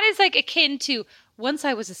 That is like akin to, once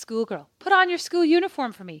I was a schoolgirl, put on your school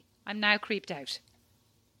uniform for me. I'm now creeped out.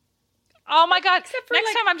 Oh my God.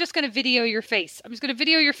 Next time I'm just going to video your face. I'm just going to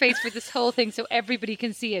video your face for this whole thing so everybody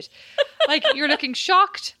can see it. Like, you're looking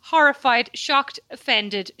shocked, horrified, shocked,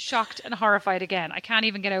 offended, shocked and horrified again. I can't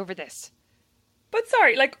even get over this. But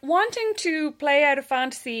sorry, like, wanting to play out a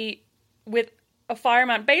fantasy with a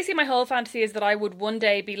fireman. Basically, my whole fantasy is that I would one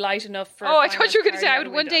day be light enough for... Oh, I thought you were going to say I would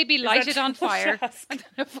one day be lighted on fire and then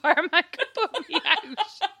a fireman could put me out.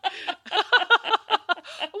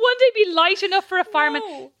 One day be light enough for a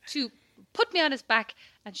fireman to put me on his back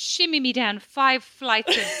and shimmy me down 5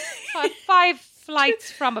 flights five flights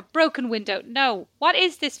from a broken window. No. What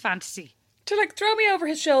is this fantasy? To like throw me over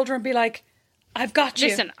his shoulder and be like, I've got you.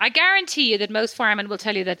 Listen, I guarantee you that most firemen will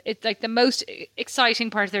tell you that it's like the most exciting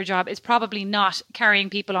part of their job is probably not carrying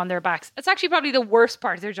people on their backs. It's actually probably the worst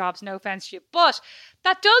part of their jobs, no offence to you. But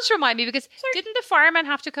that does remind me, because didn't the firemen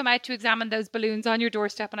have to come out to examine those balloons on your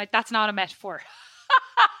doorstep? And that's not a metaphor.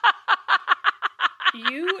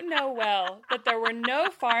 You know well that there were no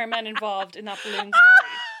firemen involved in that balloon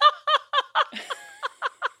story.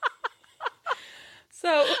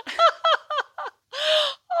 So...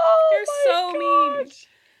 You're so mean.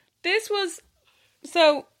 This was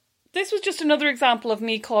just another example of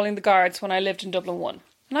me calling the guards when I lived in Dublin 1.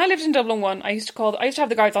 When I lived in Dublin 1, I used to have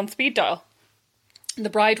the guards on speed dial, the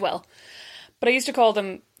Bridewell. But I used to call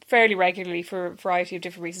them fairly regularly for a variety of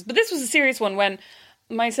different reasons. But this was a serious one when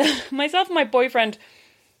myself and my boyfriend,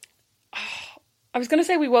 I was going to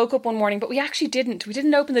say we woke up one morning, but we actually didn't. We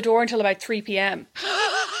didn't open the door until about 3 p.m.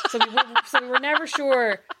 So we were never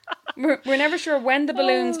sure. We're never sure when the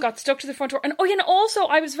balloons got stuck to the front door. And also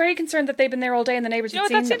I was very concerned that they'd been there all day and the neighbours had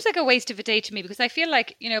seen them. That seems like a waste of a day to me, because I feel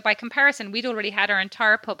like, by comparison, we'd already had our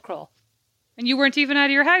entire pub crawl. And you weren't even out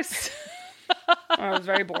of your house. It was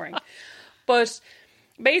very boring. But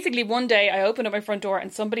basically one day I opened up my front door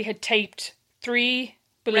and somebody had taped 3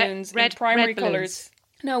 balloons in primary colours.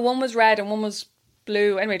 No, one was red and one was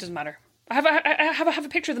blue. Anyway, it doesn't matter. I have a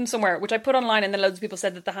picture of them somewhere, which I put online, and then loads of people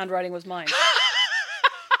said that the handwriting was mine.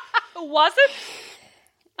 Was it?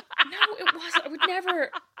 No, it wasn't. I would never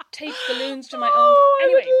tape balloons to my own.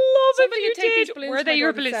 Anyway, somebody had taped these balloons. Were they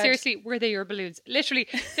your balloons? Seriously, were they your balloons? Literally,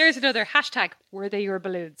 there's another hashtag. Were they your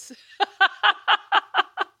balloons?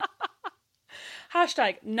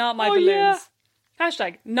 Hashtag not my balloons. Yeah.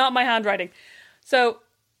 Hashtag not my handwriting. So,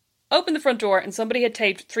 opened the front door and somebody had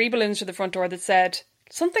taped 3 balloons to the front door that said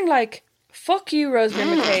something like, "Fuck you,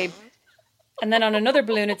 Rosemary McCabe." And then on another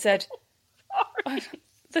balloon it said,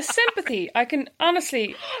 the sympathy. I was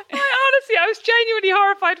genuinely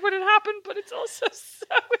horrified when it happened, but it's also so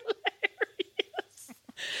hilarious.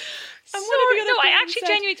 I actually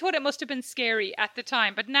genuinely thought it must have been scary at the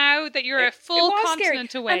time, but now that you're a full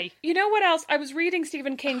continent away. And you know what else? I was reading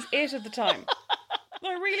Stephen King's It at the time.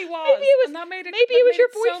 I really was. And that made it was your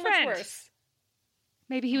boyfriend. So much worse.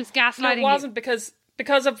 Maybe he was gaslighting you. No, it wasn't, because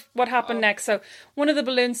of what happened next. So one of the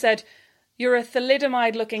balloons said, "You're a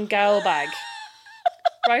thalidomide looking gal bag."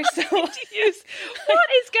 Right, so what is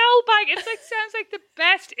gal bag? It sounds like the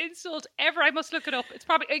best insult ever. I must look it up. It's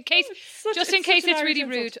probably in case it's really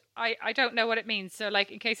rude. I don't know what it means. So,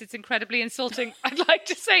 like, in case it's incredibly insulting, I'd like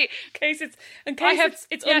to say, it's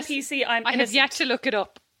un-PC. I have yet to look it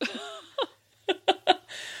up.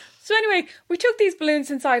 So anyway, we took these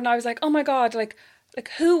balloons inside, and I was like, "Oh my God, like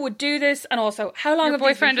who would do this?" And also, how long? Your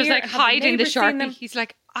boyfriend was like hiding the Sharpie. He's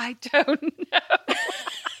like, "I don't know."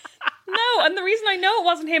 No, and the reason I know it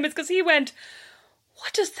wasn't him is because he went,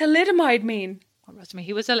 "What does thalidomide mean?" Oh, Rosemary,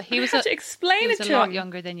 he was a lot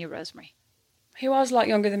younger than you, Rosemary. He was a lot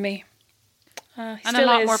younger than me, and a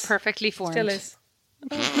lot more perfectly formed. Still is.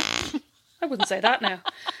 I wouldn't say that now.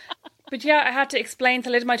 But yeah, I had to explain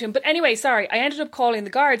thalidomide to him. But anyway, sorry, I ended up calling the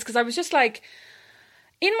guards because I was just like,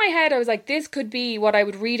 in my head, I was like, this could be what I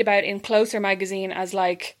would read about in Closer magazine as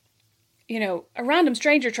like, you know, a random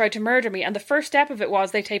stranger tried to murder me, and the first step of it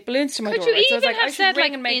was they taped balloons to my door. Could you So I was even like, have I said should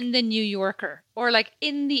like ring and in the New Yorker or like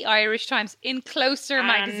in the Irish Times, in Closer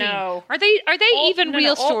magazine? No. Are they even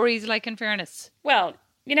real no. stories? Like, in fairness, Well,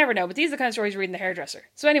 you never know, but these are the kind of stories you read in the hairdresser.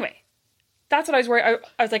 So anyway, that's what I was worried.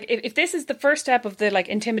 I was like, if this is the first step of the like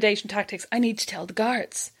intimidation tactics, I need to tell the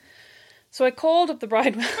guards. So I called up the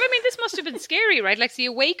bride. but I mean, this must have been scary, right? Like, so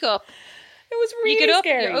you wake up. It was really you get up,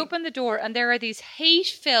 scary. you open the door, and there are these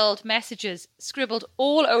hate-filled messages scribbled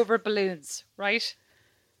all over balloons, right?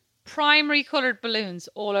 Primary coloured balloons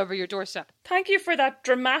all over your doorstep. Thank you for that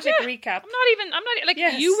dramatic recap. I'm not like,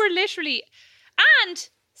 Yes. you were literally, and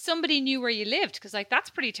somebody knew where you lived, because like that's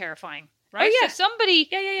pretty terrifying, right? Oh, yeah. So somebody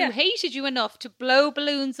Yeah. who hated you enough to blow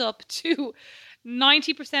balloons up to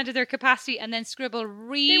 90% of their capacity and then scribble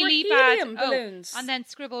really bad helium balloons. and then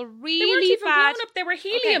scribble They weren't really even bad blown up, they were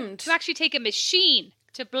Okay, heliumed. to actually take a machine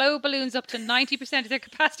to blow balloons up to 90% of their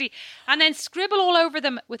capacity and then scribble all over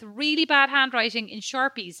them with really bad handwriting in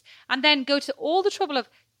Sharpies and then go to all the trouble of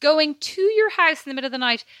going to your house in the middle of the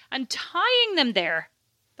night and tying them there.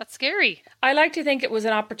 That's scary. I like to think it was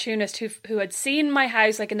an opportunist who had seen my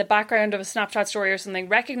house like in the background of a Snapchat story or something,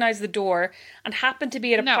 recognised the door, and happened to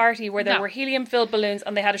be at a party where there were helium-filled balloons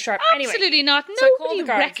and they had a sharp... Absolutely anyway, not. So I called Nobody the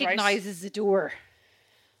guards, recognises the door.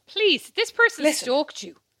 Please, this person stalked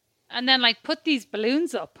you and then like put these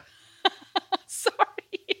balloons up. Sorry.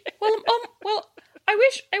 Well, I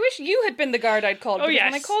wish you had been the guard I'd called. Because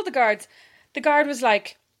when I called the guard was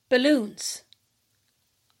like, balloons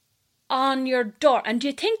on your door. And do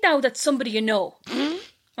you think now that's somebody you know? And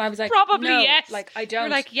I was like, probably no, yes. Like I don't. You're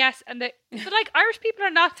like yes, but like Irish people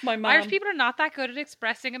are not. my mom. Irish people are not that good at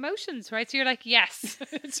expressing emotions, right? So you're like, yes,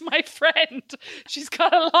 it's my friend. She's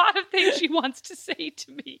got a lot of things she wants to say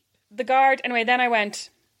to me. The guard. Anyway, then I went.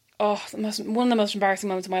 Oh, one of the most embarrassing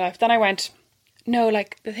moments of my life. Then I went. No,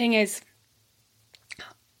 like the thing is,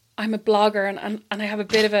 I'm a blogger and I have a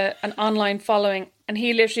bit of an online following, and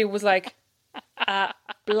he literally was like,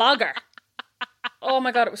 blogger. Oh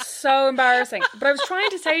my God, it was so embarrassing. But I was trying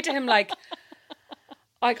to say to him, like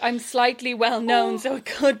I'm slightly well known, so it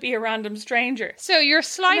could be a random stranger. So you're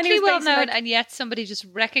slightly was well basically known, like- and yet somebody just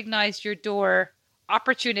recognised your door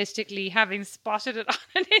opportunistically, having spotted it on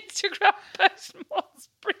an Instagram post months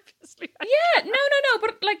previously. Yeah, no,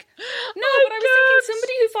 but like, no, but I was thinking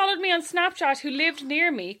somebody who followed me on Snapchat who lived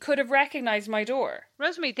near me could have recognised my door.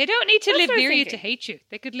 Rosemary, they don't need to That's live what I'm near you to thinking. hate you.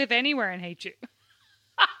 They could live anywhere and hate you.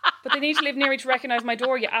 But they need to live near me to recognise my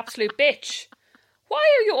door, you absolute bitch. Why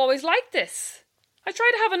are you always like this? I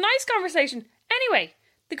tried to have a nice conversation. Anyway,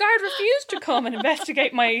 the guard refused to come and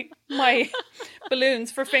investigate my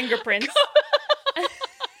balloons for fingerprints.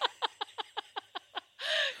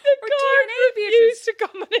 The guard DNA, refused to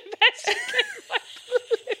come and investigate my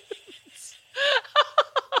balloons.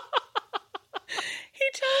 He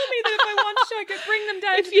told me that if I wanted to, I could bring them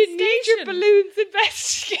down to If you the need station. your balloons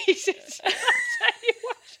investigated, I'll tell you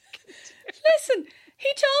what you can do. Listen, he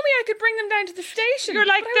told me I could bring them down to the station. You're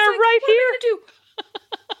like, But I was they're right what am I gonna do?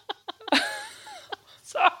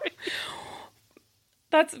 Sorry.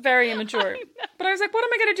 That's very immature. But I was like, what am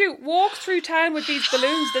I going to do? Walk through town with these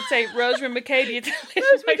balloons that say Rosemary McCady, it's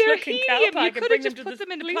Rosemary, they're looking helium. Calpac, You and could bring have them just to put the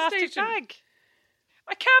them in a police plastic station. bag.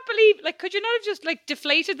 I can't believe, like, could you not have just, like,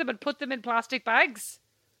 deflated them and put them in plastic bags?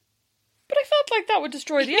 But I felt like that would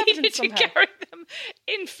destroy the You needed evidence to somehow. carry them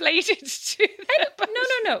inflated to the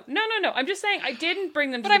No. I'm just saying I didn't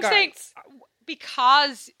bring them to But the I'm saying, guards.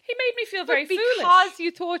 because... He made me feel very because foolish.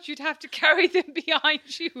 you thought you'd have to carry them behind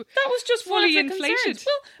you. That was just one of fully the inflated. concerns.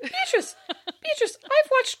 Well, Beatrice, I've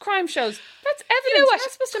watched crime shows. That's evidence. You know what? You're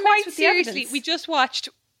not supposed to Quite mess with the seriously, evidence. we just watched.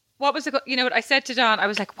 What was it? You know what I said to Don? I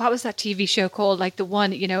was like, "What was that TV show called? Like the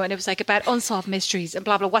one, you know?" And it was like about unsolved mysteries and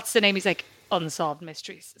blah blah. What's the name? He's like, "Unsolved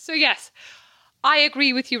Mysteries." So yes, I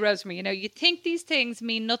agree with you, Rosemary. You know, you think these things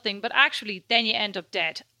mean nothing, but actually, then you end up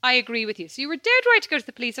dead. I agree with you. So you were dead right to go to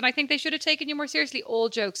the police, and I think they should have taken you more seriously. All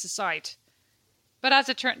jokes aside, but as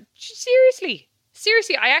it turned, seriously,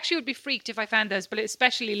 I actually would be freaked if I found those, but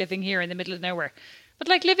especially living here in the middle of nowhere. But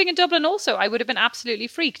like living in Dublin, also, I would have been absolutely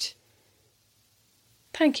freaked.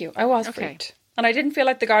 Thank you. I was Okay. freaked. And I didn't feel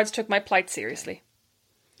like the guards took my plight seriously.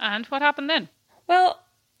 And what happened then? Well,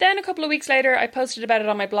 then a couple of weeks later, I posted about it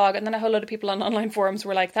on my blog, and then a whole lot of people on online forums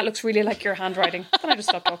were like, that looks really like your handwriting. Then I just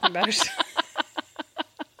stopped talking about it.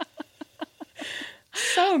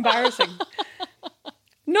 So embarrassing.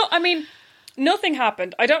 No, I mean, Nothing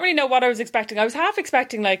happened. I don't really know what I was expecting. I was half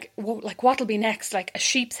expecting like what'll be next? Like a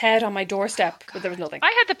sheep's head on my doorstep, but there was nothing.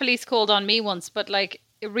 I had the police called on me once, but like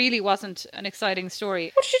it really wasn't an exciting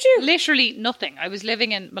story. What did you do? Literally nothing. I was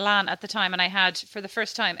living in Milan at the time, and I had, for the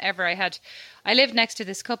first time ever, I lived next to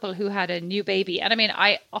this couple who had a new baby. And I mean,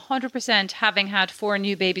 I 100%, having had 4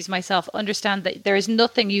 new babies myself, understand that there is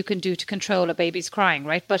nothing you can do to control a baby's crying,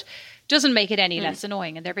 right? But it doesn't make it any less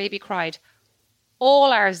annoying. And their baby cried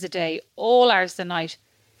all hours of the day, all hours of the night,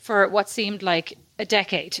 for what seemed like a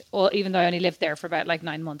decade, or even though I only lived there for about like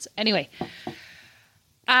 9 months. Anyway.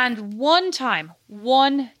 And one time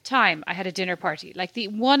I had a dinner party, like the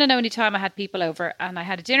one and only time I had people over, and I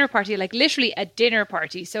had a dinner party, like literally a dinner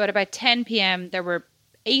party. So at about 10 p.m, there were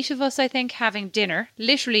 8 of us, I think, having dinner.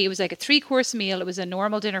 Literally, it was like a 3-course meal. It was a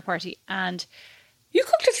normal dinner party. And you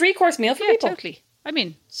cooked a 3-course meal for people? Yeah, totally. I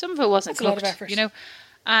mean, some of it wasn't cooked, a lot of effort. You know.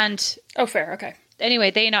 And oh, fair, okay.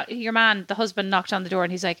 Anyway, your man, the husband, knocked on the door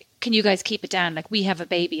and he's like, "Can you guys keep it down? Like, we have a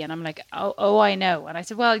baby." And I'm like, "Oh, I know." And I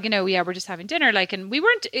said, "Well, you know, yeah, we're just having dinner." Like, and we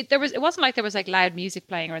weren't. It wasn't like there was like loud music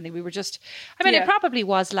playing or anything. We were just. I mean, it probably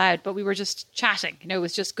was loud, but we were just chatting. You know, it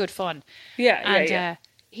was just good fun. Yeah.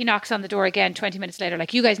 He knocks on the door again 20 minutes later,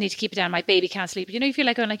 like, "You guys need to keep it down. My baby can't sleep." You know, you feel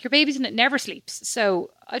like going, like, your baby's never sleeps.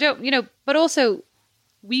 So I don't, you know, but also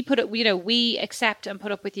we put it, you know, we accept and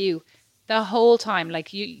put up with you the whole time.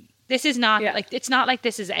 Like this is not like, it's not like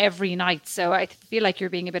this is every night. So I feel like you're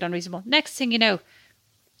being a bit unreasonable. Next thing you know,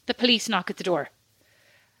 the police knock at the door.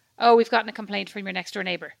 "Oh, we've gotten a complaint from your next door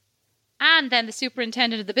neighbour." And then the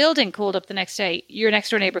superintendent of the building called up the next day. "Your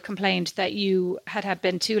next door neighbour complained that you had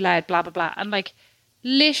been too loud, blah, blah, blah." And like,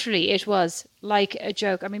 literally it was like a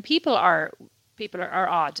joke. I mean, people are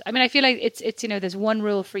odd. I mean, I feel like it's, you know, there's one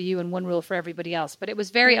rule for you and one rule for everybody else. But it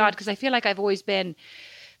was very odd because I feel like I've always been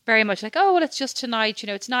very much like, "Oh, well, it's just tonight." You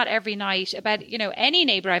know, it's not every night. About, you know, any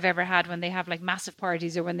neighbour I've ever had when they have like massive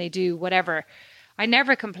parties or when they do whatever, I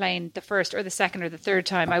never complained the first or the second or the third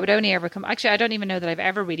time. I would only ever actually, I don't even know that I've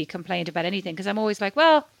ever really complained about anything because I'm always like,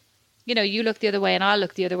 well, you know, you look the other way and I'll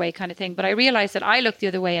look the other way kind of thing. But I realise that I look the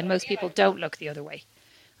other way and most people don't look the other way.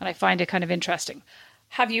 And I find it kind of interesting.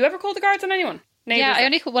 Have you ever called the guards on anyone? Yeah,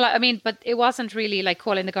 but it wasn't really like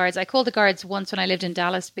calling the guards. I called the guards once when I lived in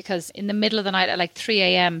Dallas because in the middle of the night at like 3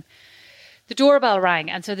 a.m, the doorbell rang.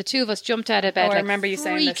 And so the two of us jumped out of bed, I remember you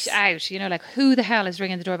saying this. Freaked out, you know, like, who the hell is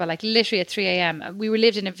ringing the doorbell? Like literally at 3 a.m. We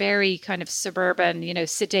lived in a very kind of suburban, you know,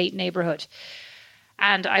 sedate neighborhood.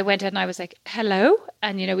 And I went in and I was like, "Hello?"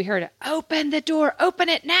 And, you know, we heard, "Open the door, open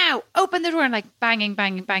it now, open the door." And like banging,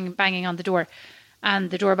 banging, banging, banging on the door. And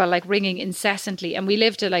the doorbell like ringing incessantly. And we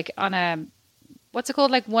lived like on a, what's it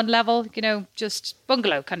called? Like one level, you know, just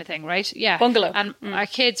bungalow kind of thing, right? Yeah. Bungalow. And our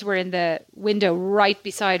kids were in the window right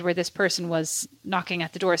beside where this person was knocking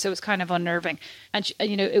at the door. So it was kind of unnerving. And,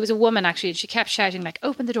 you know, it was a woman actually, and she kept shouting like,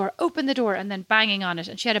 open the door, and then banging on it.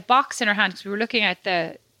 And she had a box in her hand because we were looking at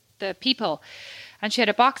the people. And she had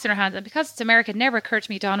a box in her hand. And because it's America, it never occurred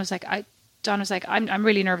to me, Don was like, I'm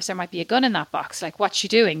really nervous there might be a gun in that box. Like, what's she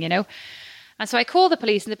doing, you know? And so I called the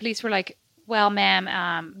police, and the police were like, "Well,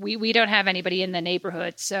 ma'am, we don't have anybody in the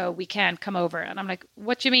neighborhood, so we can't come over." And I'm like,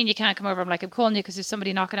 "What do you mean you can't come over?" I'm like, "I'm calling you because there's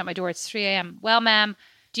somebody knocking at my door. It's 3 a.m. "Well, ma'am,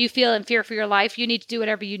 do you feel in fear for your life? You need to do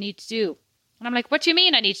whatever you need to do." And I'm like, "What do you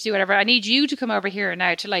mean I need to do whatever? I need you to come over here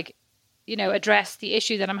now to, like, you know, address the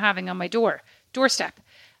issue that I'm having on my doorstep."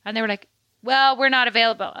 And they were like, "Well, we're not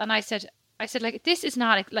available." And I said, like, this is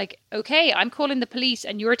not like, okay, I'm calling the police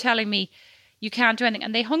and you're telling me you can't do anything.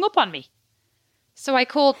 And they hung up on me. So I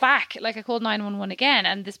called back, like I called 911 again.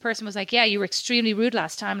 And this person was like, "Yeah, you were extremely rude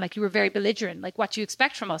last time. Like, you were very belligerent. Like, what do you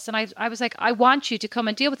expect from us?" And I was like, "I want you to come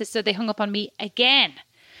and deal with this." So they hung up on me again.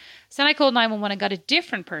 So then I called 911 and got a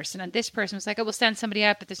different person. And this person was like, "I will send somebody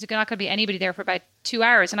out, but there's not going to be anybody there for about 2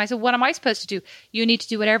 hours." And I said, "What am I supposed to do?" "You need to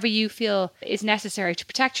do whatever you feel is necessary to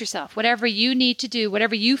protect yourself. Whatever you need to do,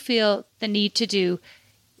 whatever you feel the need to do,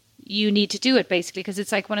 you need to do it," basically. Because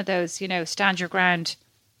it's like one of those, you know, stand your ground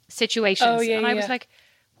situations. Oh, yeah, and I was like,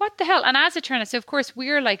 what the hell? And as it turned out, so of course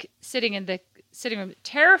we're like sitting in the sitting room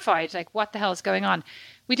terrified, like, what the hell is going on?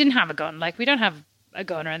 We didn't have a gun. Like, we don't have a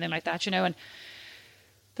gun or anything like that, you know, and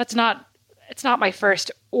it's not my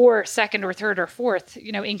first or second or third or fourth,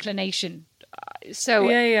 you know, inclination. So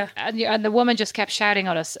yeah. And the woman just kept shouting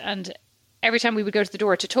at us, and every time we would go to the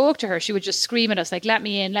door to talk to her, she would just scream at us like, let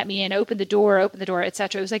me in, open the door,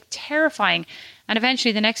 etc. It was like terrifying. And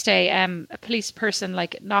eventually the next day, a police person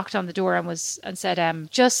like knocked on the door and said,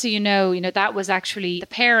 "Just so you know, that was actually the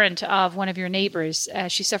parent of one of your neighbours.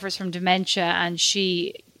 She suffers from dementia, and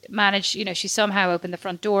she managed, she somehow opened the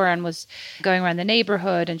front door and was going around the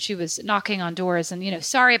neighbourhood, and she was knocking on doors, and,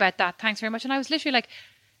 sorry about that. Thanks very much." And I was literally like,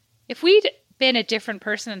 if we'd been a different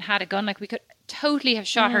person and had a gun, like we could totally have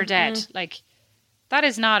shot her dead. Like, that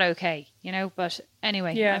is not okay, you know. But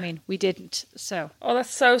anyway, I mean, we didn't. So that's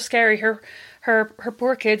so scary. Her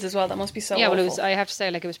poor kids as well. That must be so. Yeah, awful. well, it was. I have to say,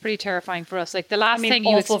 like, it was pretty terrifying for us. Like, the last thing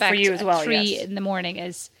you expect for you as well, at 3 in the morning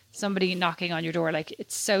is somebody knocking on your door. Like,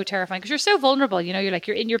 it's so terrifying because you're so vulnerable. You know,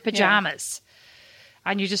 you're in your pajamas.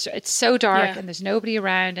 And it's so dark and there's nobody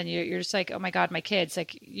around, and you're just like, oh my God, my kids.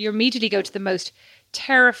 Like, you immediately go to the most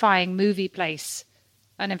terrifying movie place.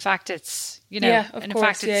 And in fact, it's, you know,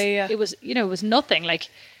 it was, you know, it was nothing. Like,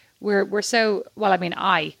 we're so, well, I mean,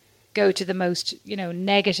 I go to the most, you know,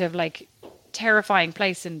 negative, like, terrifying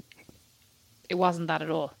place, and it wasn't that at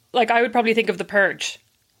all. Like, I would probably think of The Purge.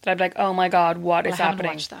 That I'd be like, oh my God, what is happening?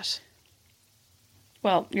 I haven't watched that.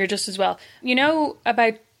 Well, you're just as well. You know,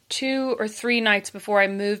 about 2 or 3 nights before I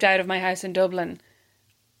moved out of my house in Dublin,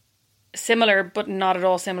 similar but not at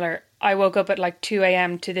all similar, I woke up at like 2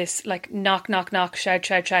 a.m. to this like knock, knock, knock, shout,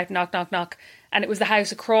 shout, shout, knock, knock, knock. And it was the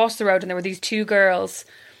house across the road, and there were these 2 girls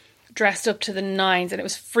dressed up to the nines, and it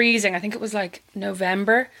was freezing. I think it was like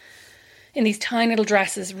November, in these tiny little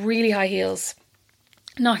dresses, really high heels,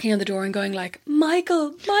 knocking on the door and going like,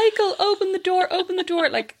 Michael, open the door.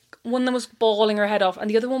 Like, one of them was bawling her head off, and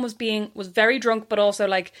the other one was very drunk, but also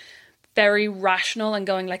like very rational and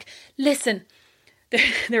going like, listen,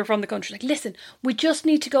 they were from the country, like, listen, we'll just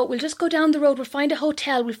go down the road, we'll find a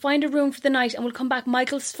hotel, we'll find a room for the night, and we'll come back,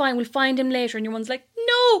 Michael's fine, we'll find him later. And your one's like,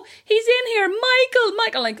 no, he's in here,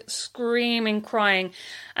 Michael, like screaming, crying.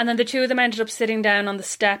 And then the 2 of them ended up sitting down on the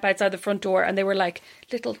step outside the front door, and they were like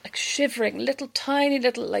little, like shivering, little tiny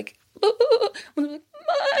little, like, Michael.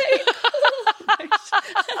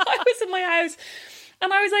 I was in my house,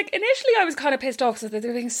 and I was like, initially I was kind of pissed off because they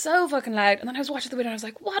were being so fucking loud, and then I was watching the window and I was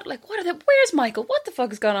like, what are they, where's Michael, what the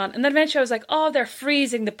fuck is going on? And then eventually I was like, oh, they're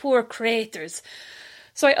freezing, the poor creators.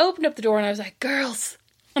 So I opened up the door and I was like, girls,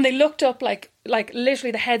 and they looked up like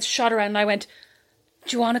literally the heads shot around, and I went,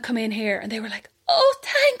 do you want to come in here? And they were like, oh,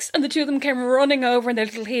 thanks. And the 2 of them came running over in their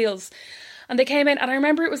little heels. And they came in, and I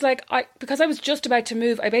remember it was like, because I was just about to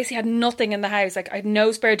move, I basically had nothing in the house. Like, I had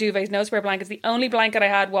no spare duvets, no spare blankets. The only blanket I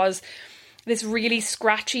had was this really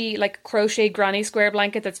scratchy, like, crochet granny square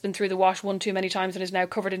blanket that's been through the wash one too many times and is now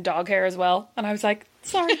covered in dog hair as well. And I was like,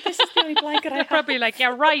 sorry, this is the only blanket I have. Probably like,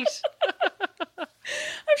 yeah, right. I'm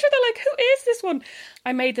sure they're like, who is this one?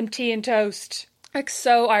 I made them tea and toast. Like,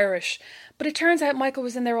 so Irish. But it turns out Michael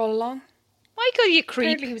was in there all along. Michael, you creep.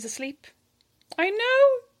 Apparently he was asleep. I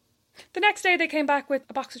know. The next day they came back with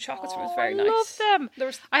a box of chocolates, which was very nice. I love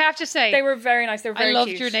them. I have to say, they were very nice. They were very cute. I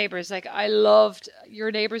loved your neighbours. Like, I loved your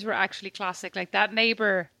neighbours were actually classic. Like, that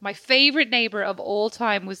neighbour, my favourite neighbour of all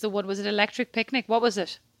time was it Electric Picnic? What was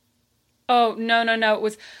it? Oh, no. It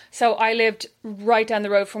was, so I lived right down the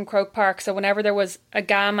road from Croke Park. So whenever there was a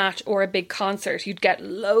GAA match or a big concert, you'd get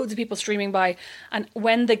loads of people streaming by. And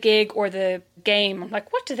when the gig or the game, I'm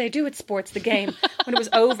like, what do they do at sports? The game, when it was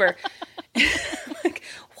over, like,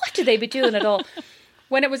 what do they be doing at all?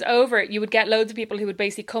 When it was over, you would get loads of people who would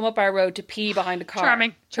basically come up our road to pee behind a car.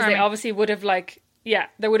 Charming. Because they obviously would have, like, yeah,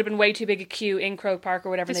 there would have been way too big a queue in Croke Park or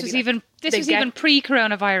whatever. This was even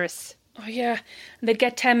pre-coronavirus. Oh, yeah. And they'd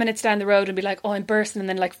get 10 minutes down the road and be like, oh, I'm bursting, and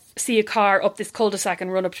then, like, see a car up this cul-de-sac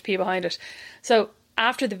and run up to pee behind it. So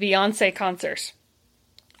after the Beyonce concert,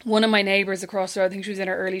 one of my neighbours across the road, I think she was in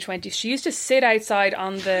her early 20s, she used to sit outside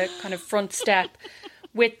on the kind of front step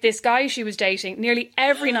with this guy she was dating nearly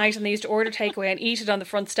every night, and they used to order takeaway and eat it on the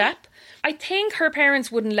front step. I think her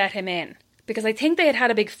parents wouldn't let him in because I think they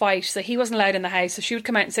had a big fight, so he wasn't allowed in the house. So she would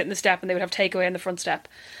come out and sit in the step, and they would have takeaway on the front step.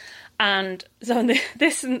 And so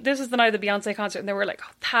this was the night of the Beyonce concert, and there were like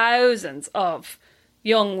thousands of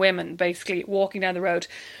young women basically walking down the road.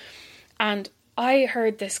 And I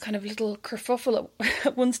heard this kind of little kerfuffle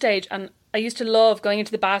at one stage, and I used to love going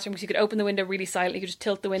into the bathroom because you could open the window really silently. You could just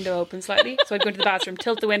tilt the window open slightly. So I'd go into the bathroom,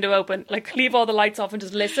 tilt the window open, like leave all the lights off and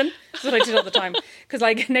just listen. That's what I did all the time. Because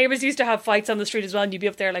like neighbours used to have fights on the street as well, and you'd be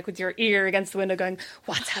up there like with your ear against the window going,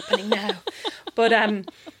 what's happening now? But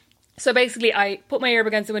so basically I put my ear up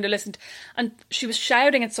against the window, listened, and she was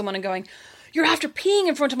shouting at someone and going, you're after peeing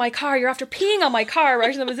in front of my car, you're after peeing on my car, right?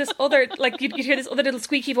 And there was this other, like, you'd hear this other little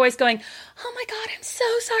squeaky voice going, oh my God, I'm so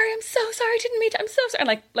sorry, I didn't mean to, I'm so sorry.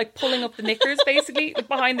 And like pulling up the knickers, basically, like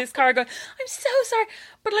behind this car going, I'm so sorry.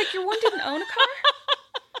 But like, your one didn't own a car.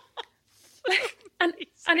 Like,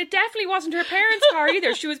 and it definitely wasn't her parents' car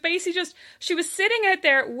either. She was basically she was sitting out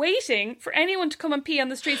there waiting for anyone to come and pee on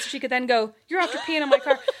the street so she could then go, you're after peeing on my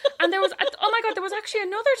car. And there was, oh my God, there was actually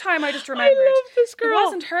another time I just remembered. I love this girl. It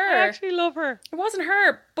wasn't her. I actually love her. It wasn't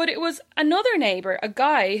her, but it was another neighbour, a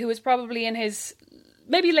guy who was probably in his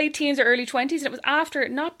maybe late teens or early 20s, and it was after,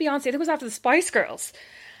 not Beyonce, I think it was after the Spice Girls.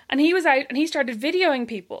 And he was out and he started videoing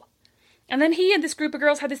people. And then he and this group of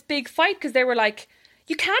girls had this big fight because they were like,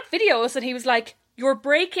 you can't video us. And he was like, you're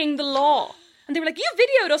breaking the law. And they were like, you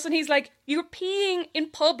videoed us. And he's like, you're peeing in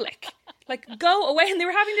public. Like, go away. And they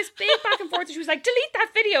were having this big back and forth. And she was like, delete that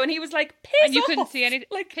video. And he was like, piss off. And you couldn't see anything.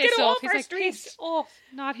 Like, piss get off. off He's our like, street. piss off.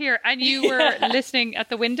 Not here. And you were listening at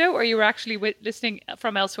the window, or you were actually listening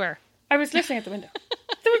from elsewhere? I was listening at the window.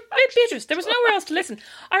 Beatrice, there was nowhere else to listen.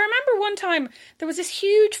 I remember one time there was this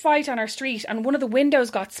huge fight on our street and one of the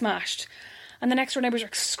windows got smashed. And the next door neighbours were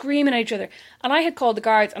screaming at each other. And I had called the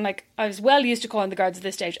guards, and like I was well used to calling the guards at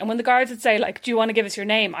this stage. And when the guards would say, like, do you want to give us your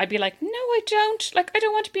name? I'd be like, no, I don't. Like, I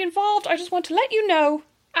don't want to be involved. I just want to let you know.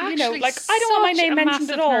 Actually, you know, like, I don't want my name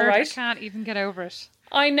mentioned at all, right? I can't even get over it.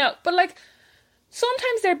 I know. But like,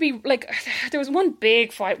 sometimes there'd be like, there was one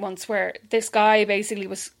big fight once where this guy basically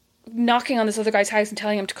was knocking on this other guy's house and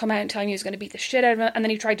telling him to come out and telling him he was going to beat the shit out of him. And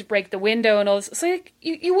then he tried to break the window and all this. So like,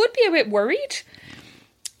 you would be a bit worried,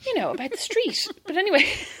 you know, about the street. But anyway,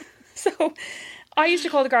 so I used to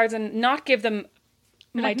call the guards and not give them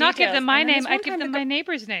my details. Not give them my name, I'd give them my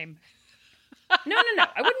neighbour's name. No.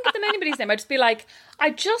 I wouldn't give them anybody's name. I'd just be like,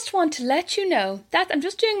 I just want to let you know that I'm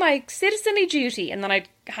just doing my citizenly duty. And then I'd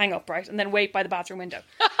hang up, right? And then wait by the bathroom window.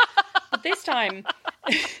 But this time,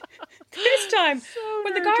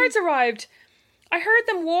 when the guards arrived, I heard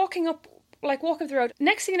them walking up the road.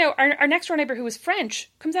 Next thing you know, our next door neighbour, who was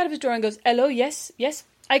French, comes out of his door and goes, hello, yes,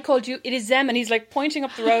 I called you, it is them. And he's like pointing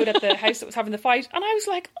up the road at the house that was having the fight. And I was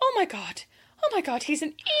like, oh my God, he's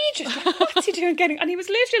in Egypt. Like, what's he doing and he was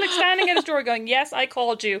literally like standing at his door going, yes, I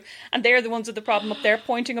called you. And they're the ones with the problem up there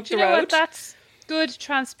pointing up the road. What? That's good,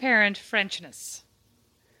 transparent Frenchness.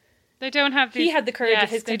 They don't have these... He had the courage of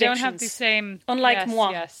his convictions. They don't have the same... Unlike moi.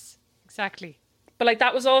 Yes, exactly. But like,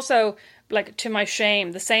 that was also, like, to my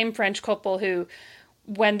shame, the same French couple who,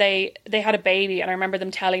 when they had a baby, and I remember them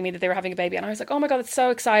telling me that they were having a baby, and I was like, oh my God, it's so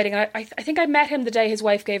exciting. And I think I met him the day his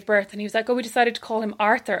wife gave birth, and he was like, oh, we decided to call him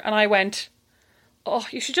Arthur. And I went, oh,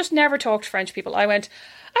 you should just never talk to French people. I went,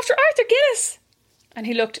 after Arthur Guinness. And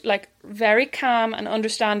he looked like very calm and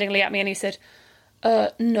understandingly at me, and he said,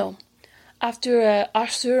 no. After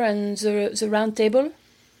Arthur and the Round Table.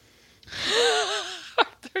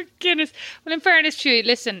 Arthur Guinness. Well, in fairness to you,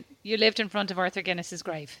 listen, you lived in front of Arthur Guinness's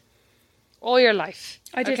grave all your life.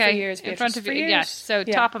 I did for years. In front of you, yes. So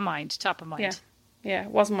yeah. Top of mind. Yeah, it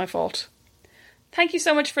wasn't my fault. Thank you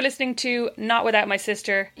so much for listening to Not Without My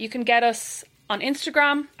Sister. You can get us on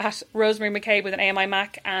Instagram at Rosemary McCabe with an A in my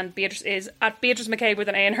Mac, and Beatrice is at Beatrice McCabe with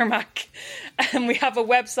an A in her Mac. And we have a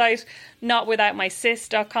website,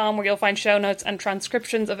 notwithoutmysis.com, where you'll find show notes and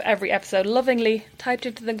transcriptions of every episode lovingly typed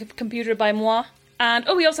into the computer by moi. And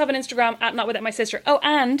we also have an Instagram at Not Without My Sister. Oh,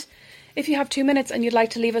 and if you have 2 minutes and you'd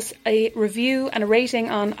like to leave us a review and a rating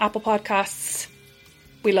on Apple Podcasts,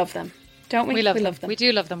 we love them, don't we? We love them. We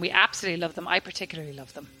do love them. We absolutely love them. I particularly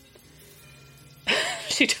love them.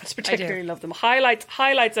 She does particularly love them.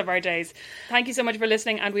 Highlights of our days. Thank you so much for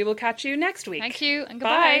listening, and we will catch you next week. Thank you, and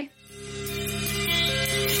goodbye. Bye.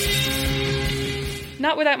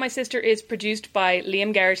 Not Without My Sister is produced by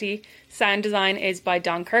Liam Garrity. Sound design is by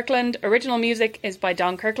Don Kirkland. Original music is by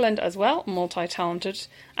Don Kirkland as well, multi-talented.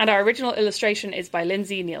 And our original illustration is by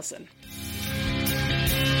Lindsay Nielsen.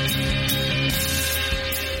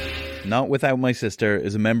 Not Without My Sister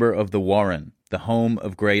is a member of The Warren, the home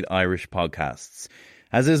of great Irish podcasts.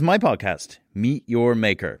 As is my podcast, Meet Your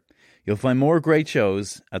Maker. You'll find more great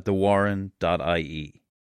shows at thewarren.ie.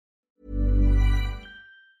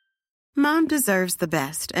 Mom deserves the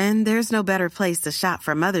best, and there's no better place to shop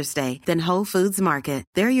for Mother's Day than Whole Foods Market.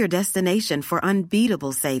 They're your destination for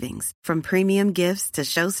unbeatable savings, from premium gifts to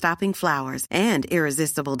show-stopping flowers and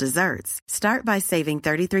irresistible desserts. Start by saving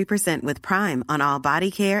 33% with Prime on all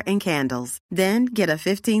body care and candles. Then get a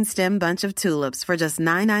 15-stem bunch of tulips for just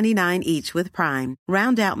 $9.99 each with Prime.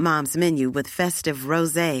 Round out Mom's menu with festive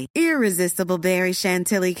rosé, irresistible berry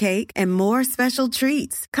chantilly cake, and more special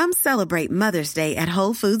treats. Come celebrate Mother's Day at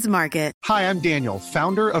Whole Foods Market. Hi, I'm Daniel,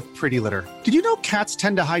 founder of Pretty Litter. Did you know cats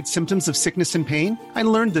tend to hide symptoms of sickness and pain? I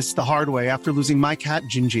learned this the hard way after losing my cat,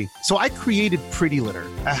 Gingy. So I created Pretty Litter,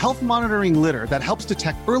 a health monitoring litter that helps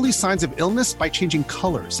detect early signs of illness by changing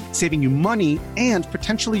colors, saving you money and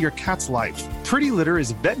potentially your cat's life. Pretty Litter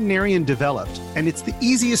is veterinarian developed, and it's the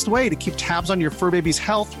easiest way to keep tabs on your fur baby's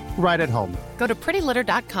health right at home. Go to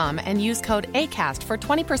prettylitter.com and use code ACAST for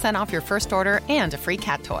 20% off your first order and a free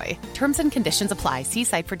cat toy. Terms and conditions apply. See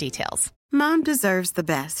site for details. Mom deserves the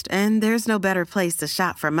best, and there's no better place to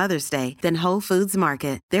shop for Mother's Day than Whole Foods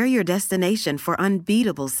Market. They're your destination for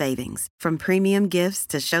unbeatable savings, from premium gifts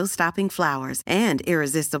to show-stopping flowers and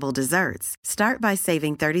irresistible desserts. Start by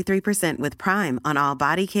saving 33% with Prime on all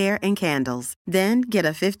body care and candles. Then get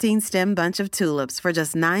a 15-stem bunch of tulips for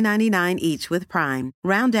just $9.99 each with Prime.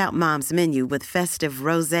 Round out Mom's menu with festive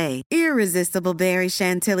rosé, irresistible berry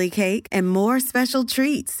chantilly cake, and more special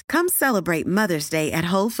treats. Come celebrate Mother's Day at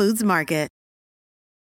Whole Foods Market.